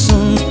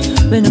corazón.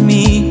 Ven a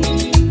mí,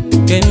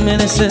 que me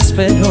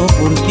desespero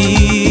por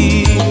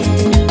ti.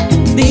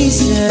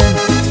 Dicen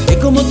que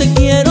como te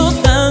quiero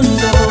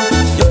tanto,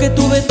 yo que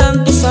tuve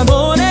tantos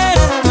amores,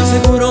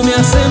 seguro me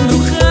has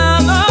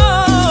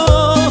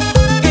embrujado.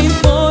 ¿Qué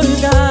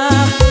importa?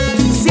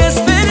 Si es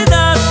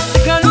verdad,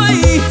 déjalo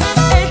ahí,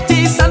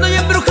 hechizado y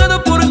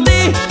embrujado por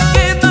ti.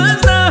 ¿Qué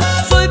pasa?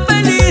 Soy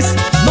feliz,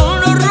 no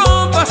lo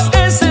rompas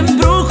ese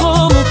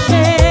embrujo,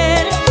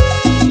 mujer.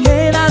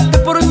 Quédate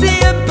por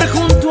siempre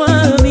junto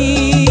a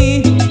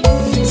mí.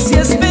 Si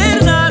es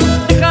verdad,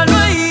 déjalo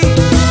ahí,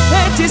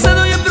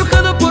 hechizado y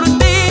embrujado por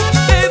ti.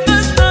 ¿Qué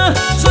pasa?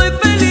 Soy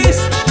feliz,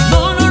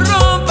 no lo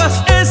rompas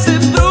ese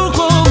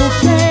embrujo,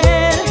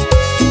 mujer.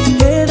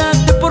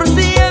 Quédate por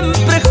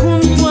siempre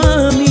junto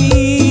a mí.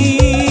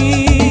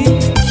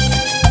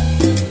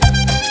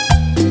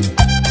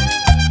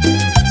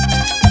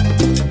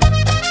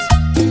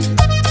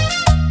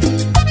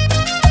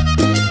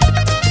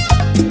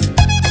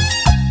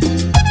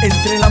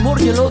 Entre el amor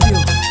y el odio,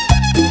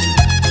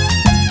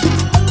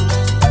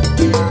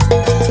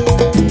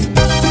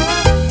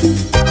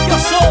 yo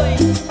soy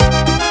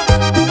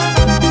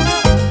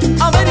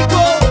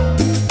Américo.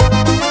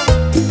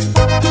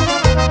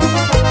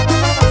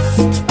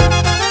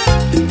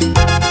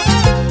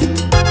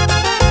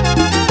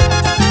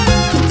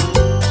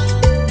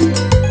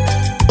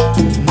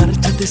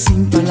 Márchate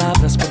sin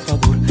palabras, por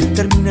favor.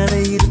 Termina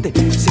de irte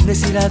sin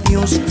decir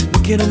adiós.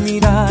 No quiero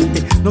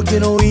mirarte, no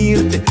quiero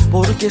oírte,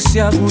 porque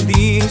se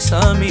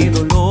agudiza mi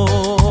dolor.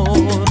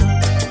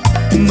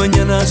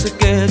 Mañana sé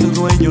que tu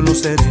dueño lo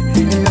seré.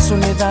 En la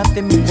soledad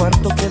de mi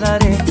cuarto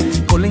quedaré,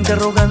 con la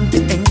interrogante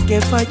en que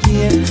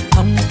fallé,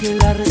 aunque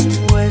la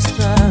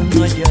respuesta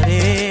no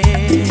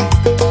hallaré.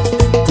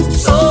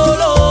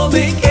 Solo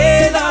me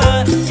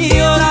queda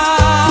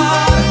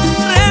llorar,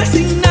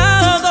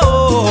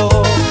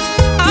 resignado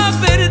a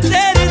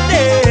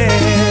perderte.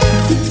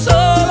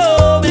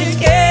 Solo me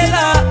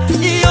queda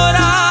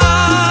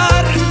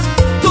llorar,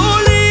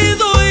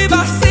 dolido y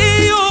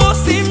vacío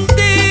sin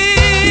ti.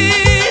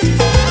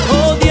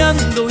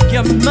 Odiando y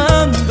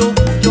amando,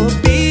 yo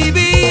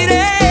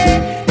viviré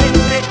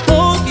entre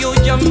odio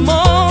y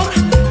amor.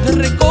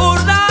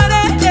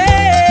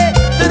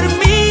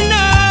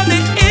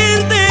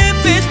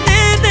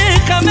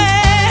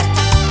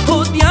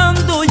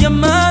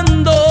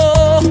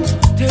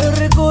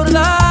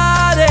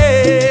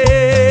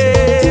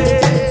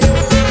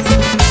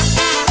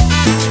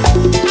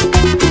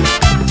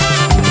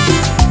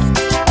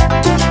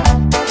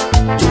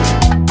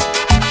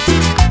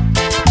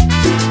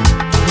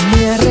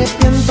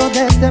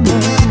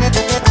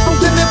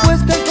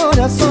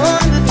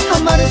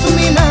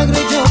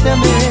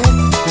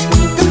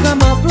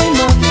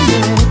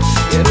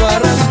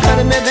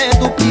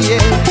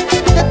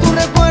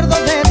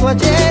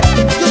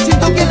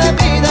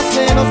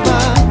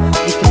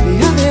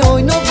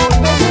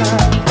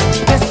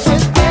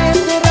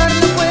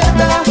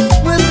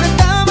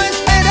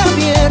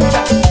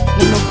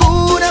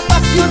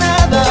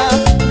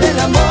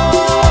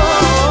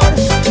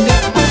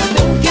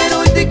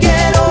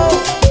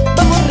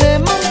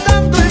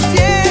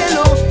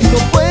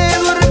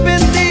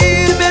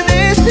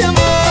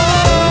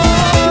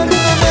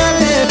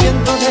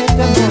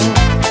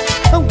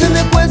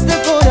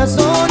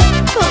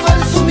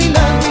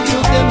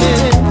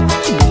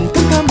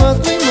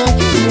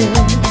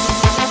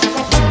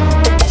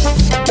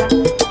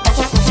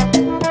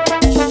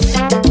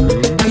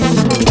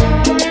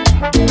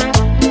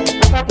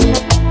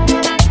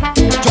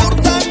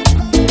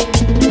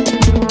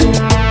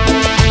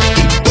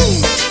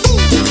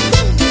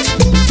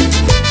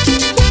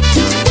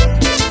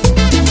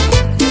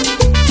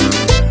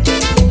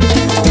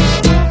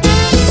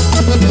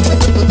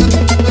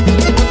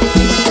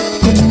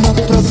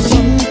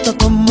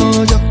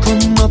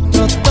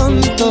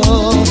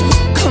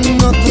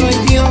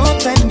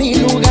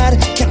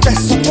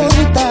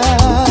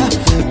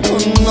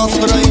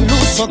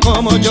 loco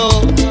como yo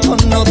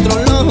con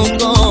otro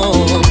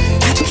loco.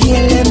 ¿A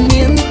quién le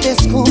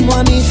mientes como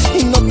a mí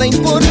y no te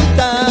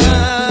importa?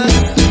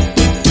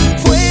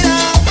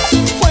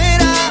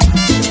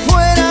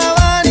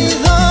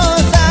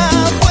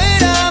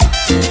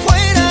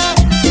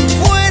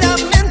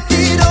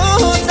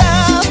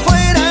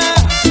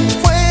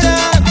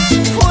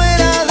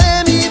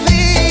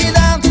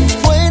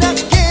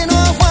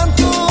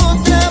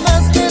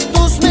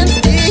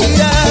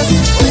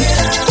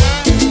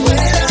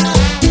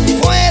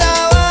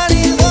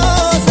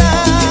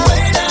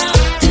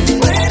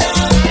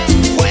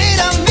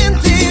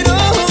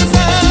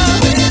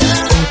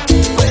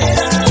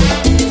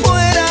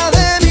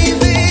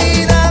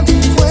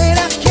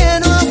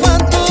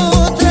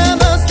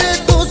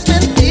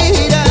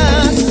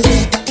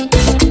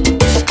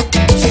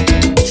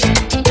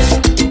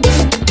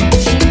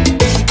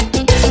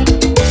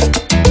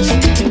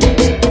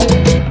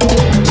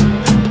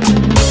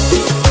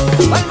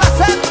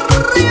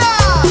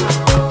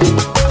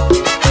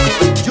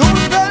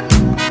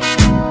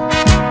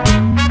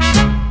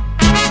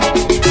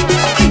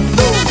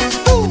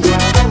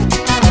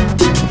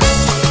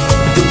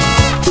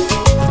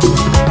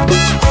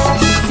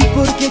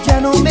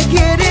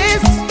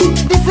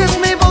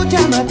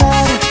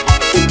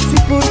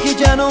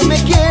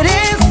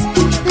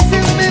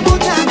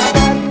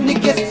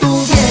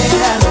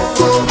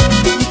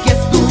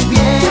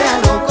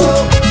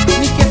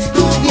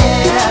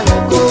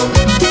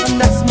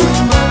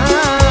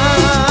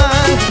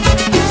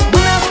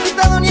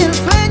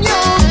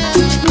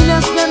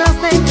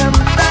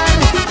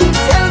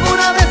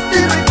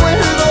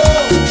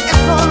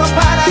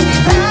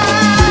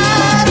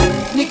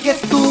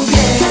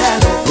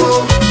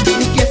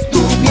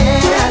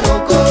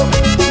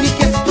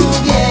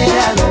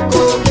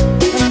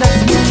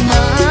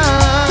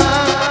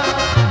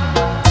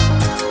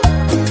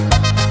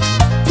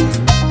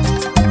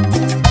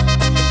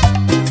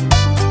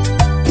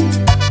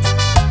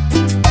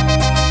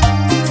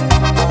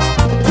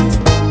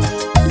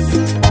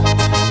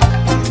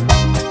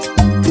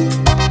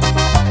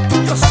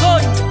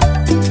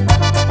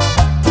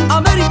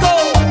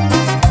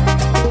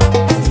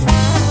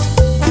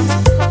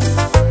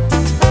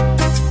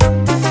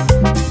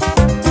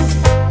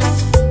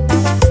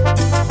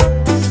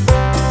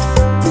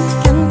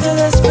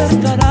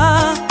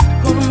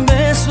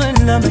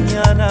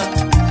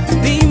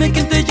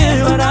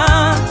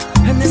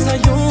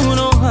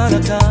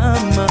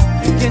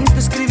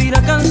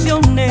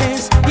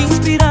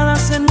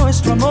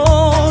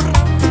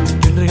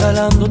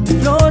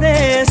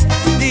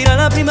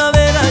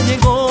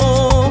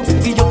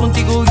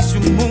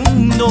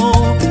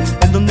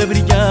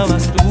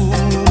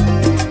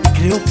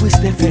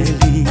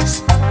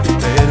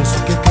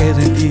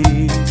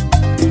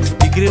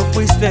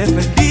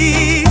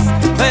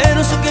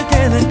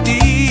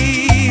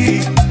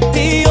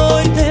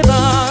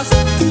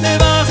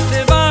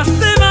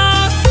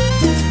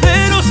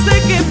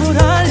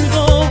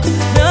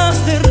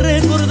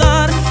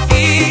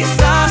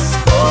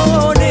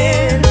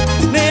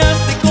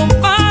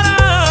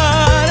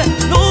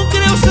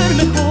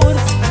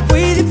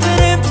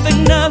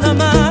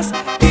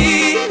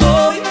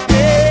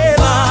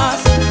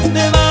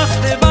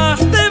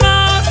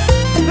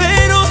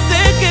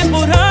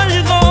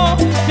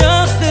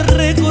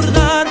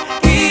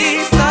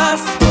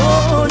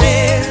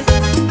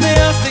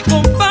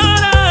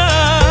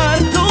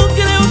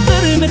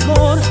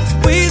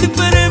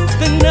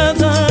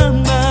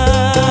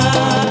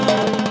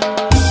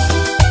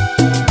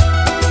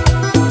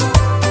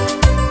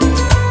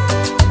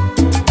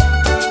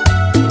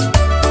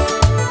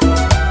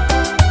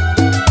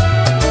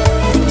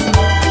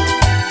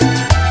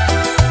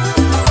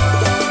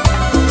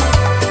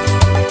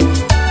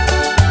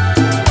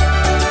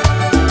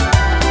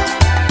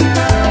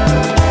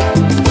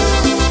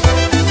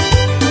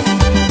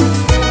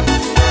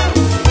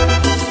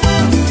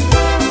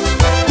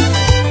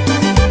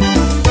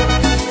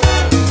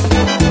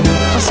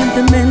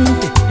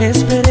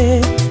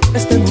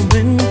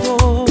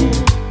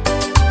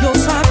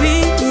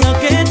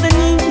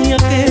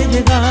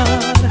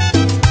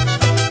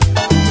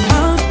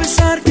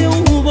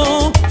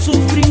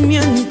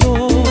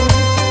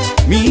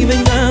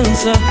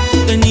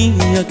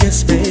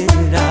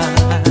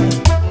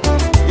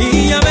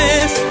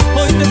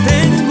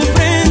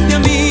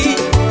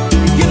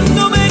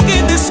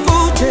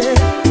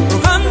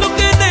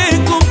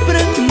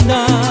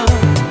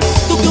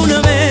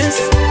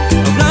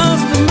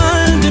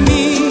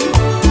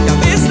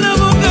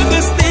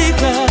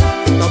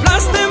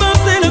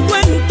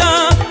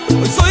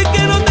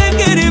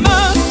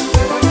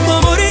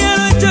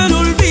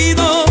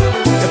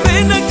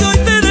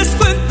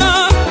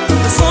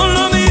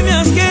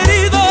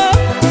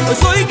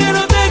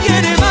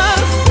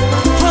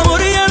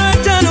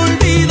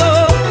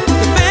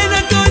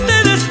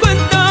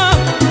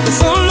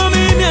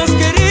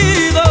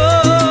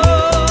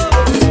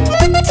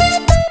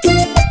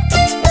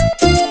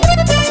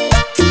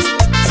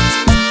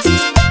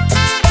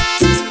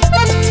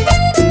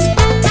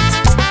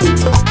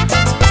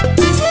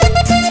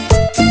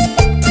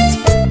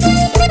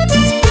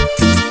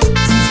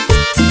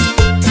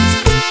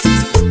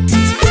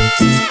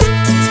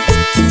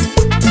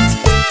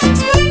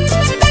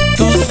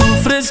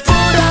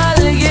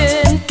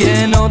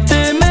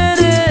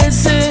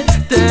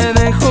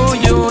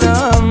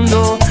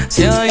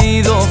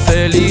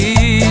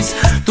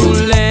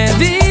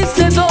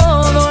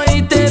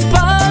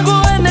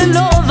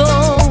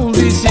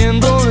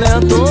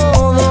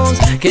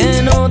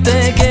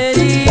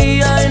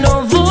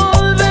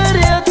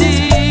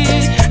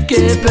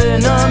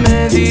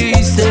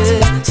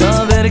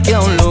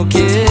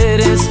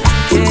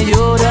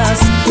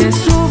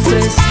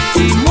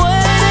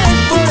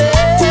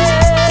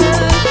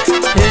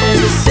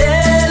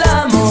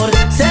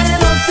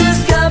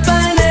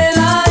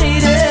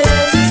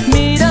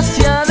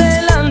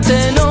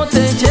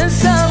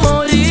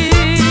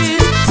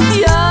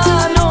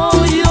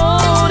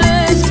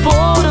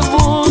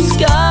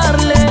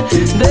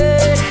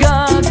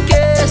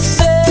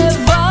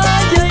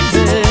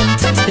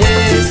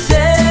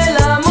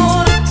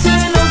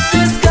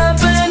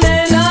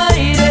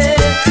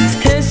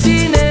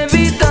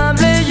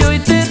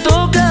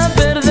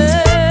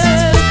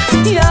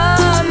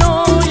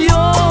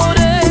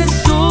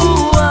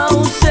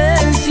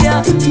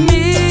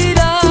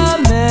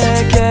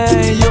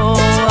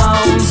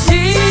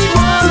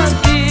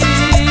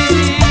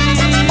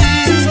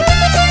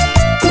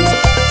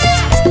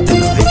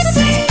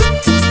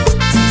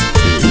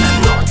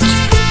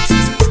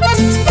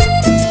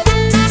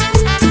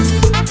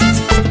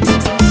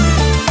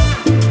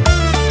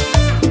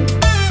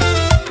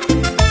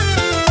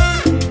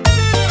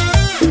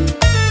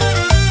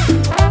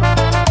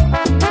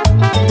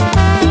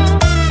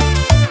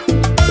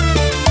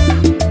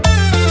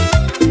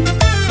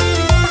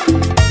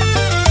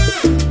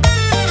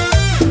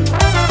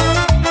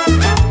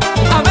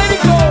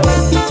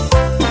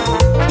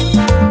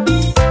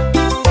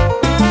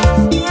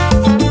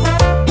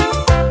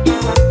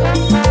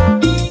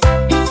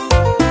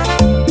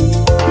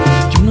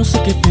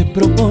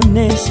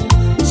 propones,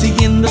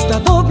 siguiendo esta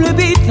doble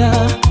vida,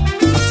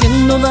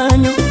 haciendo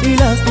daño y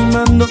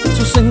lastimando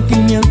sus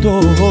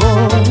sentimientos.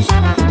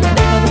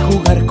 Deja de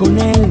jugar con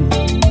él,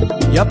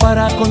 ya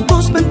para con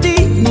tus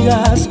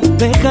mentiras.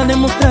 Deja de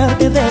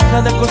mostrarte,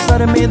 deja de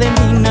acosarme, de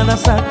mí nada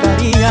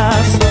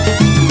sacarías.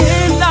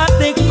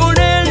 Quédate con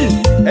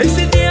él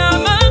sí te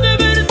ama de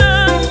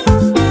verdad.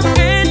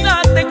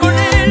 Quédate con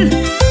él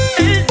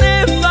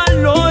te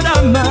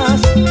valora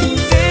más.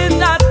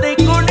 Quédate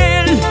con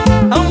él,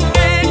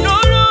 aunque no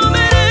lo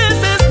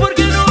mereces,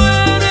 porque no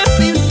eres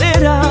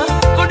sincera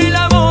con el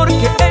amor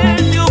que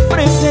él te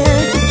ofrece.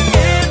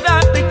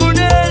 Quédate con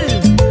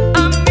él,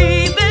 a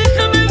mí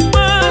déjame en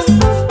paz.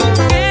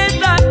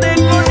 Quédate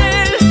con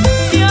él,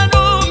 ya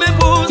no me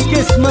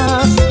busques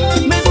más.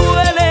 Me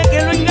duele que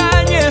lo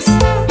engañes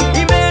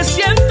y me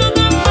siento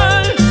tan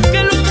mal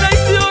que lo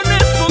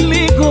traiciones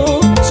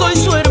conmigo. Soy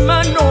su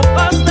hermano,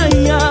 basta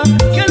ya.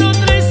 Que lo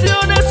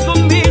traiciones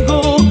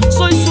conmigo.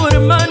 Soy su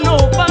hermano,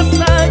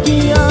 basta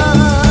ya.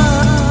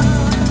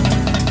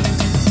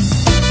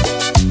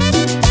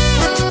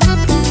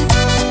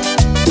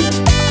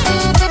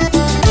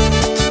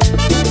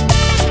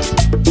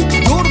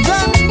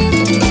 Jordan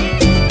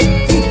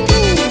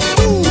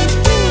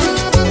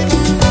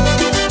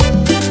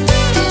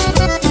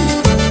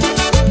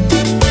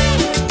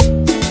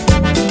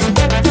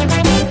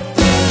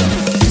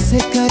ese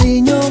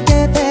cariño que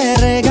te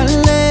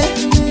regalé,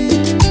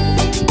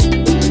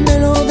 me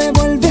lo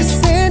devuelves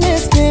en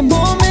este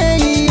momento.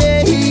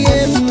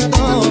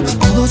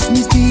 Todos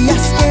mis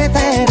días que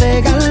te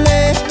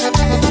regalé,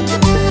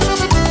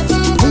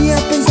 voy a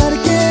pensar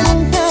que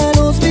nunca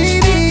los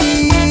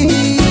vivimos.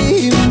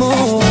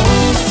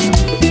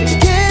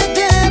 ¿Qué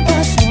te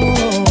pasó?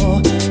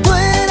 Tú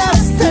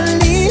eras tan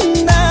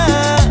linda,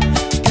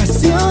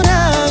 casi un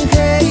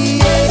ángel.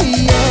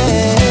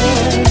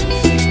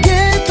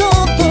 Qué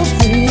tonto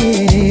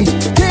fui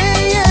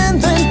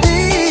creyendo en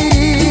ti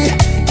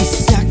y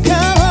se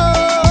acabó.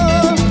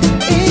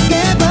 ¿Y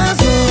qué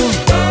pasó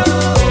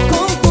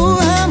con tu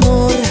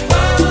amor?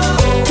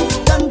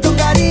 Tanto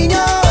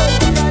cariño,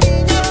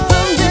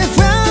 ¿dónde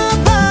fue a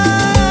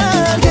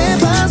parar? ¿Qué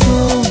pasó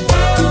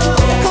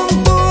con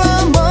tu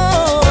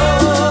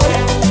amor?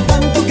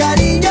 Tanto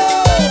cariño,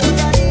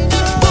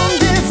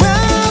 ¿dónde fue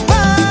a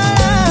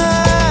parar?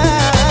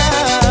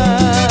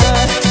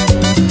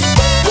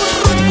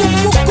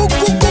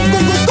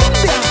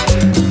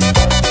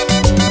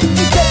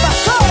 ¿Y qué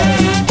pasó?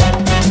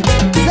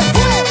 Se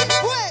fue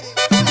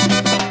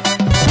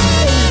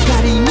el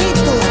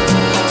cariñito.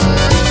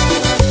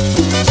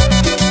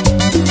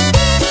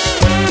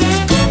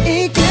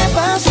 ¿Y qué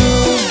pasó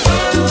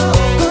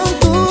con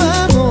tu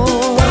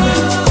amor?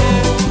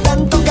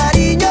 Tanto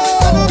cariño,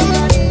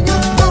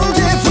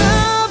 ¿dónde fue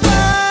a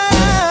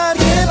parar?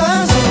 ¿Qué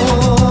pasó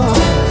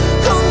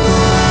con tu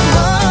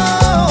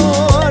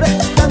amor?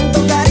 Tanto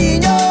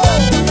cariño,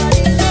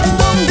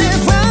 ¿dónde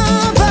fue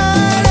a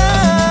parar?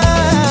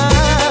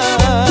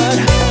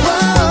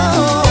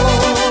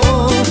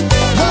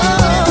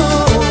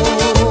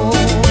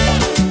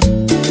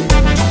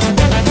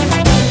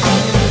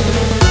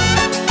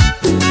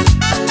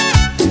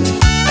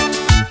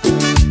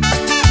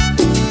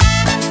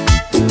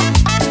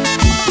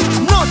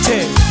 Noche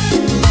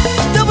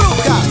de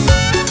brujas.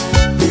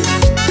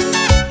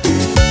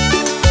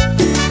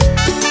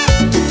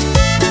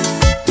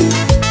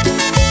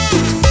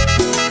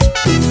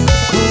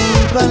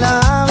 Con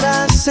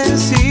palabras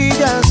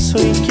sencillas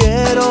hoy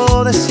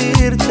quiero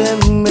decirte: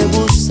 me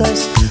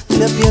gustas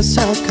de pies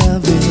a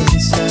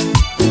cabeza.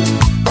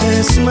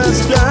 Es más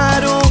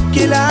claro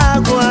que el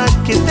agua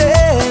que te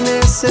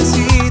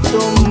necesito.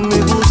 Me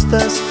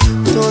gustas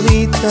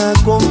todita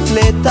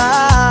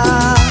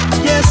completa.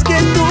 Y es que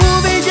tu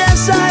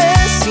belleza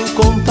es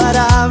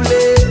incomparable.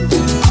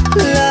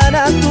 La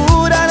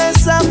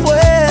naturaleza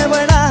fue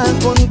buena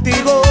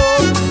contigo.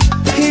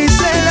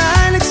 Hice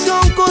la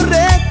elección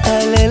correcta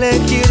al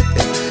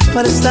elegirte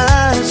para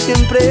estar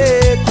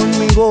siempre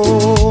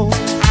conmigo.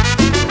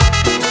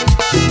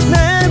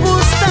 Me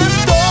gusta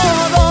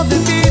todo de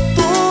ti,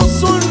 tu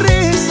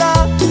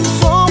sonrisa,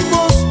 tus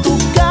ojos, tu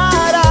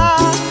cara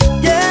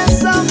y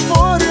esa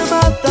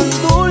forma tan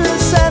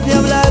dulce de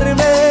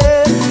hablarme.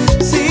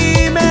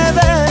 Si me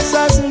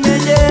besas me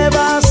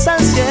llevas al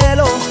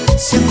cielo,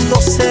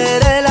 siento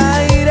ser el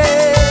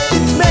aire.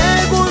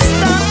 Me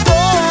gusta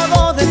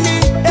todo de ti,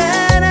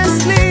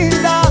 eres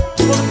linda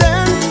por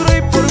dentro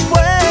y por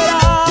fuera.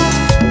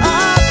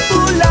 A tu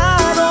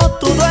lado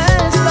todo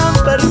es tan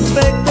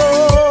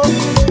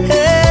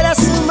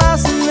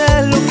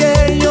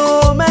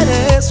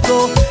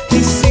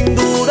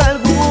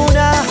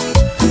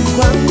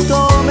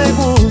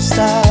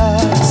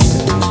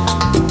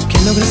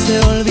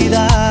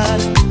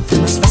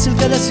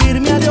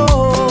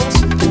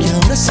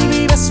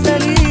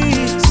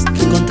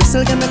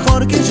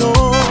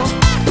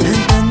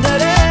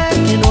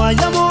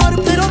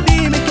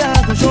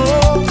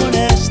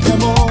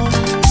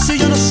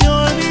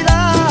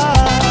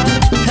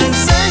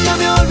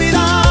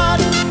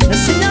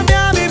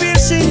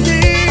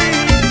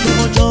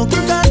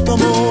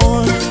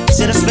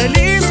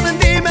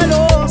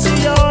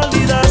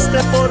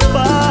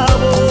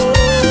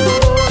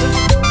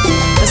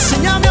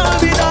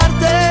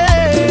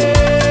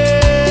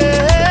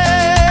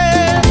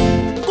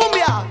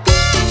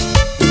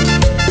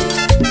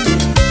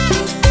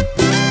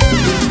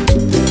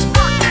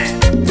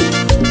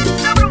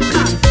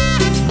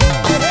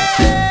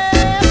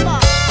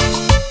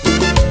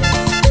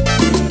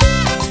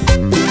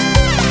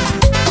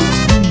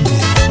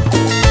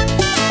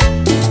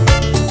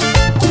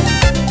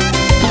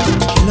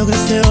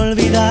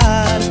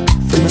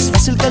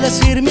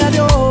decirme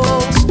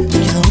adiós,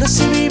 que ahora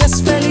si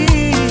vives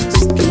feliz,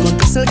 que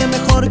encontraste a alguien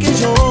mejor que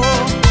yo.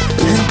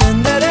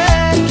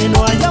 Entenderé que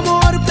no hay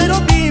amor, pero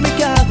dime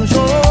qué hago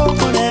yo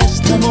con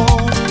este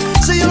amor.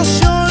 Si yo no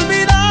sé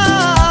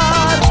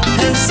olvidar,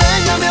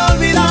 enséñame a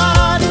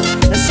olvidar,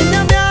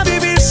 enséñame a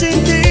vivir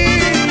sin ti.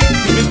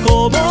 Dime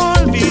cómo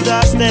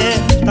olvidaste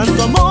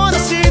tanto amor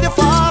así de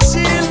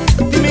fácil.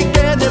 Dime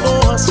qué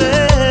debo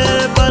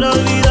hacer para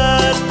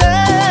olvidarte.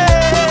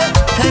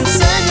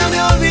 Enséñame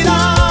a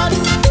olvidar,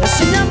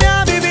 enséñame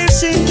a vivir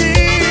sin ti.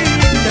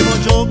 Tengo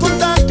yo con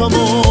tanto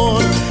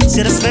amor. Si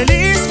eres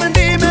feliz, ven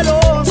dímelo.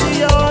 Si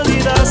ya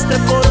olvidaste,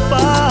 por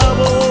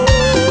favor,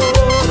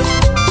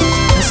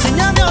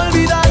 enséñame a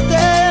olvidarte.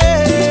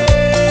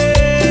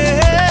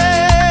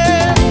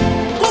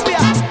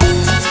 ¡Cumbia!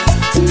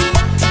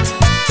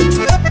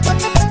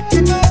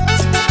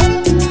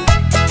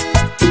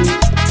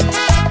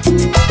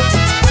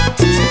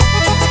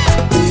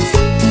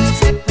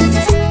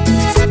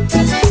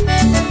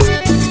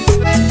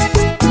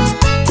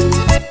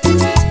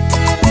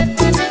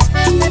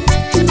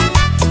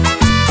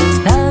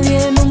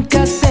 Nadie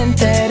nunca se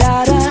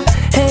enterará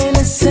en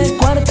ese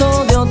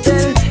cuarto de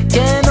hotel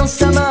que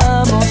nos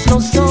amamos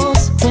los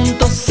dos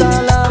juntos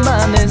al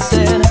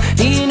amanecer.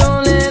 Y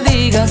no le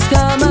digas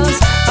jamás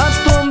a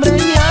tu hombre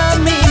ni a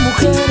mi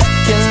mujer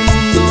que el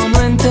mundo no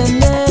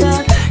entenderá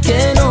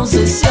que nos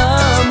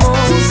deseamos,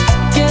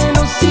 que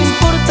nos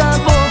importa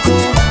poco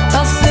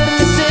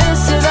hacerles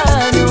ese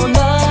daño.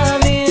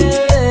 Nadie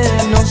de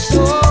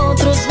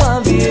nosotros va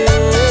bien,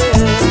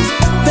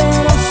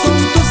 pero son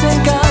tus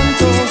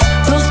encantos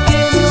los que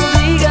me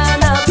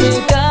obligan a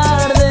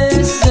pecar de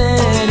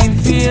ser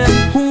infiel.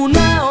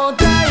 Una,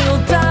 otra y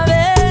otra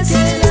vez,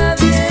 que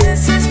nadie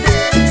se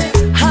entere,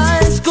 a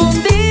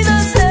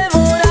escondidas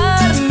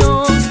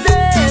devorarnos de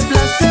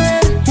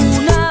placer.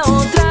 Una,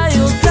 otra y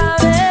otra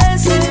vez,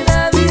 que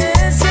nadie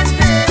se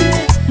entere,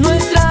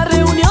 nuestra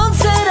reunión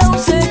será un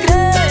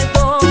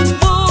secreto,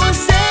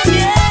 dulce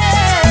miel.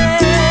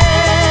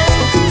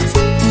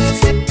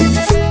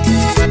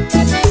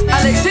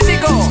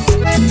 Alexítico,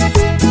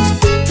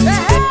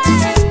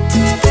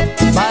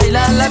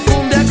 baila la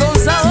cumbia con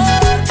sabor.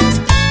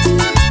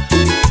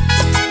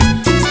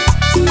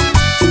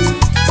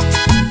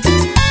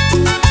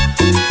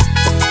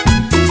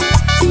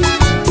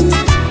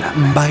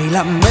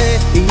 Báilame,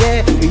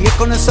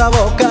 con esa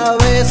boca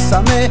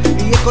bésame,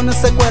 con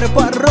ese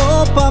cuerpo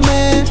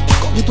arrópame,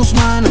 con tus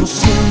manos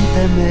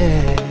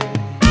siénteme.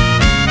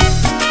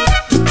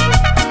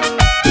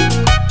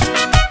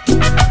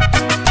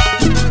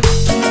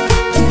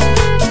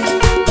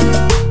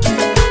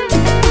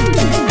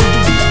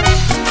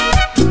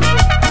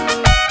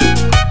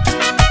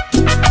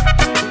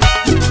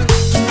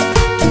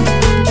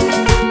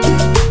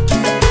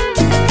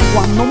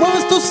 Cuando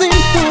mueves tu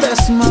cintura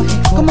es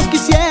mágico, como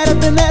quisiera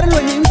tenerlo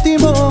en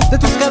íntimo. De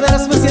tus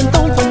caderas me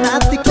siento un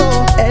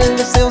fanático, el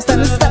deseo está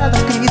en estado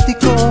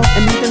crítico.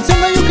 En mi intención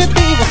no hay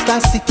objetivos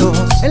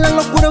tácitos, en la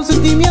locura un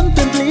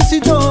sentimiento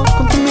implícito.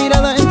 Con tu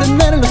mirada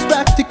entenderlo es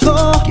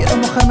práctico, quiero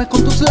mojarme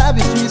con tus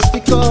labios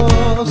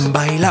místicos.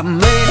 Báilame,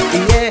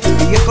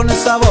 con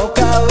esa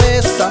boca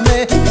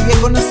bésame,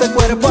 con ese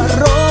cuerpo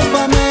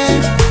arrópame,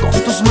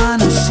 con tus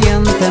manos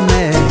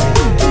siénteme.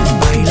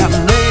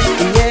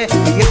 Báilame,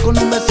 con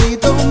un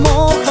besito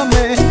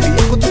mójame,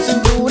 con tu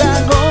cintura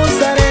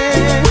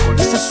gozaré, con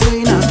esa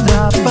swing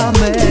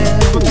atrápame,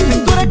 con tu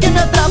cintura que me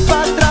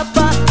atrapa,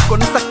 atrapa,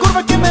 con esa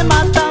curva que me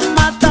mata,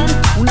 matan,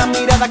 una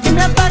mirada que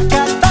me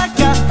ataca,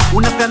 ataca,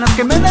 unas ganas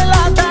que me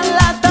delatan,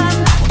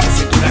 latan, con la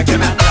cintura que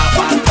me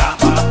atrapa,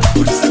 atrapa,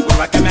 con esa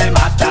curva que me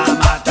mata,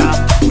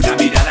 mata, una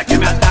mirada que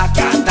me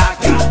ataca,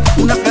 ataca,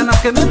 unas ganas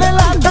que me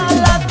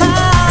delatan, latan.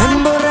 Me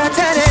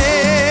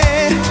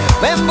emborracharé,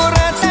 me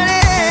emborracharé.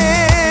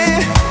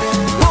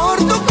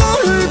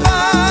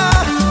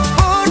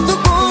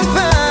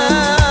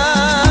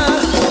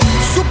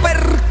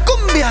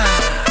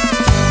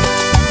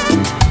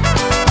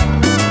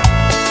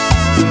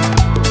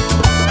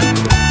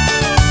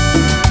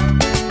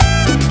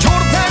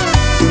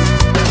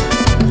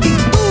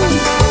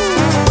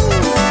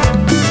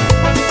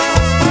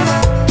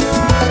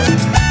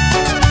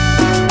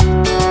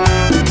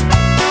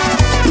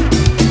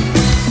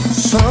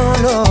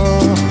 Solo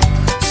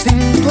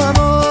sin tu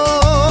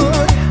amor,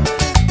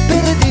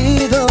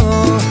 perdido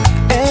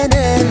en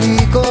el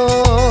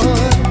licor.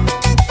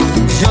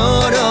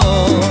 Lloro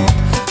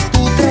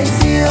tu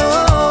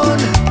traición,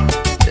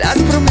 las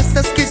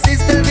promesas que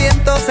hiciste el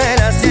viento se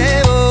las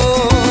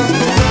llevó.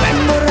 Me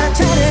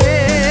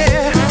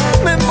emborracharé,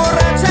 me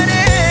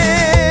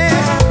emborracharé,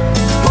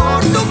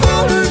 por tu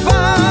culpa,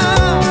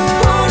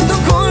 por tu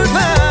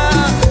culpa.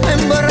 Me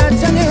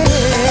emborracharé,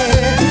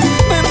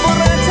 me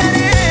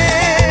emborracharé.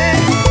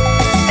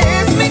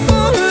 Es mi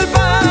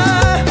culpa,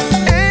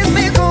 es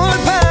mi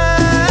culpa.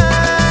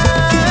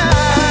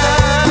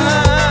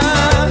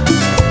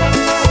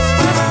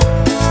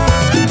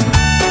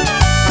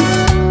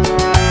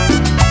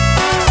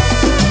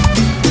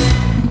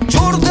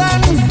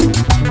 Jordan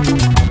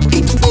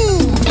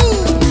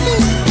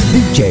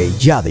DJ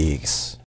Jadix.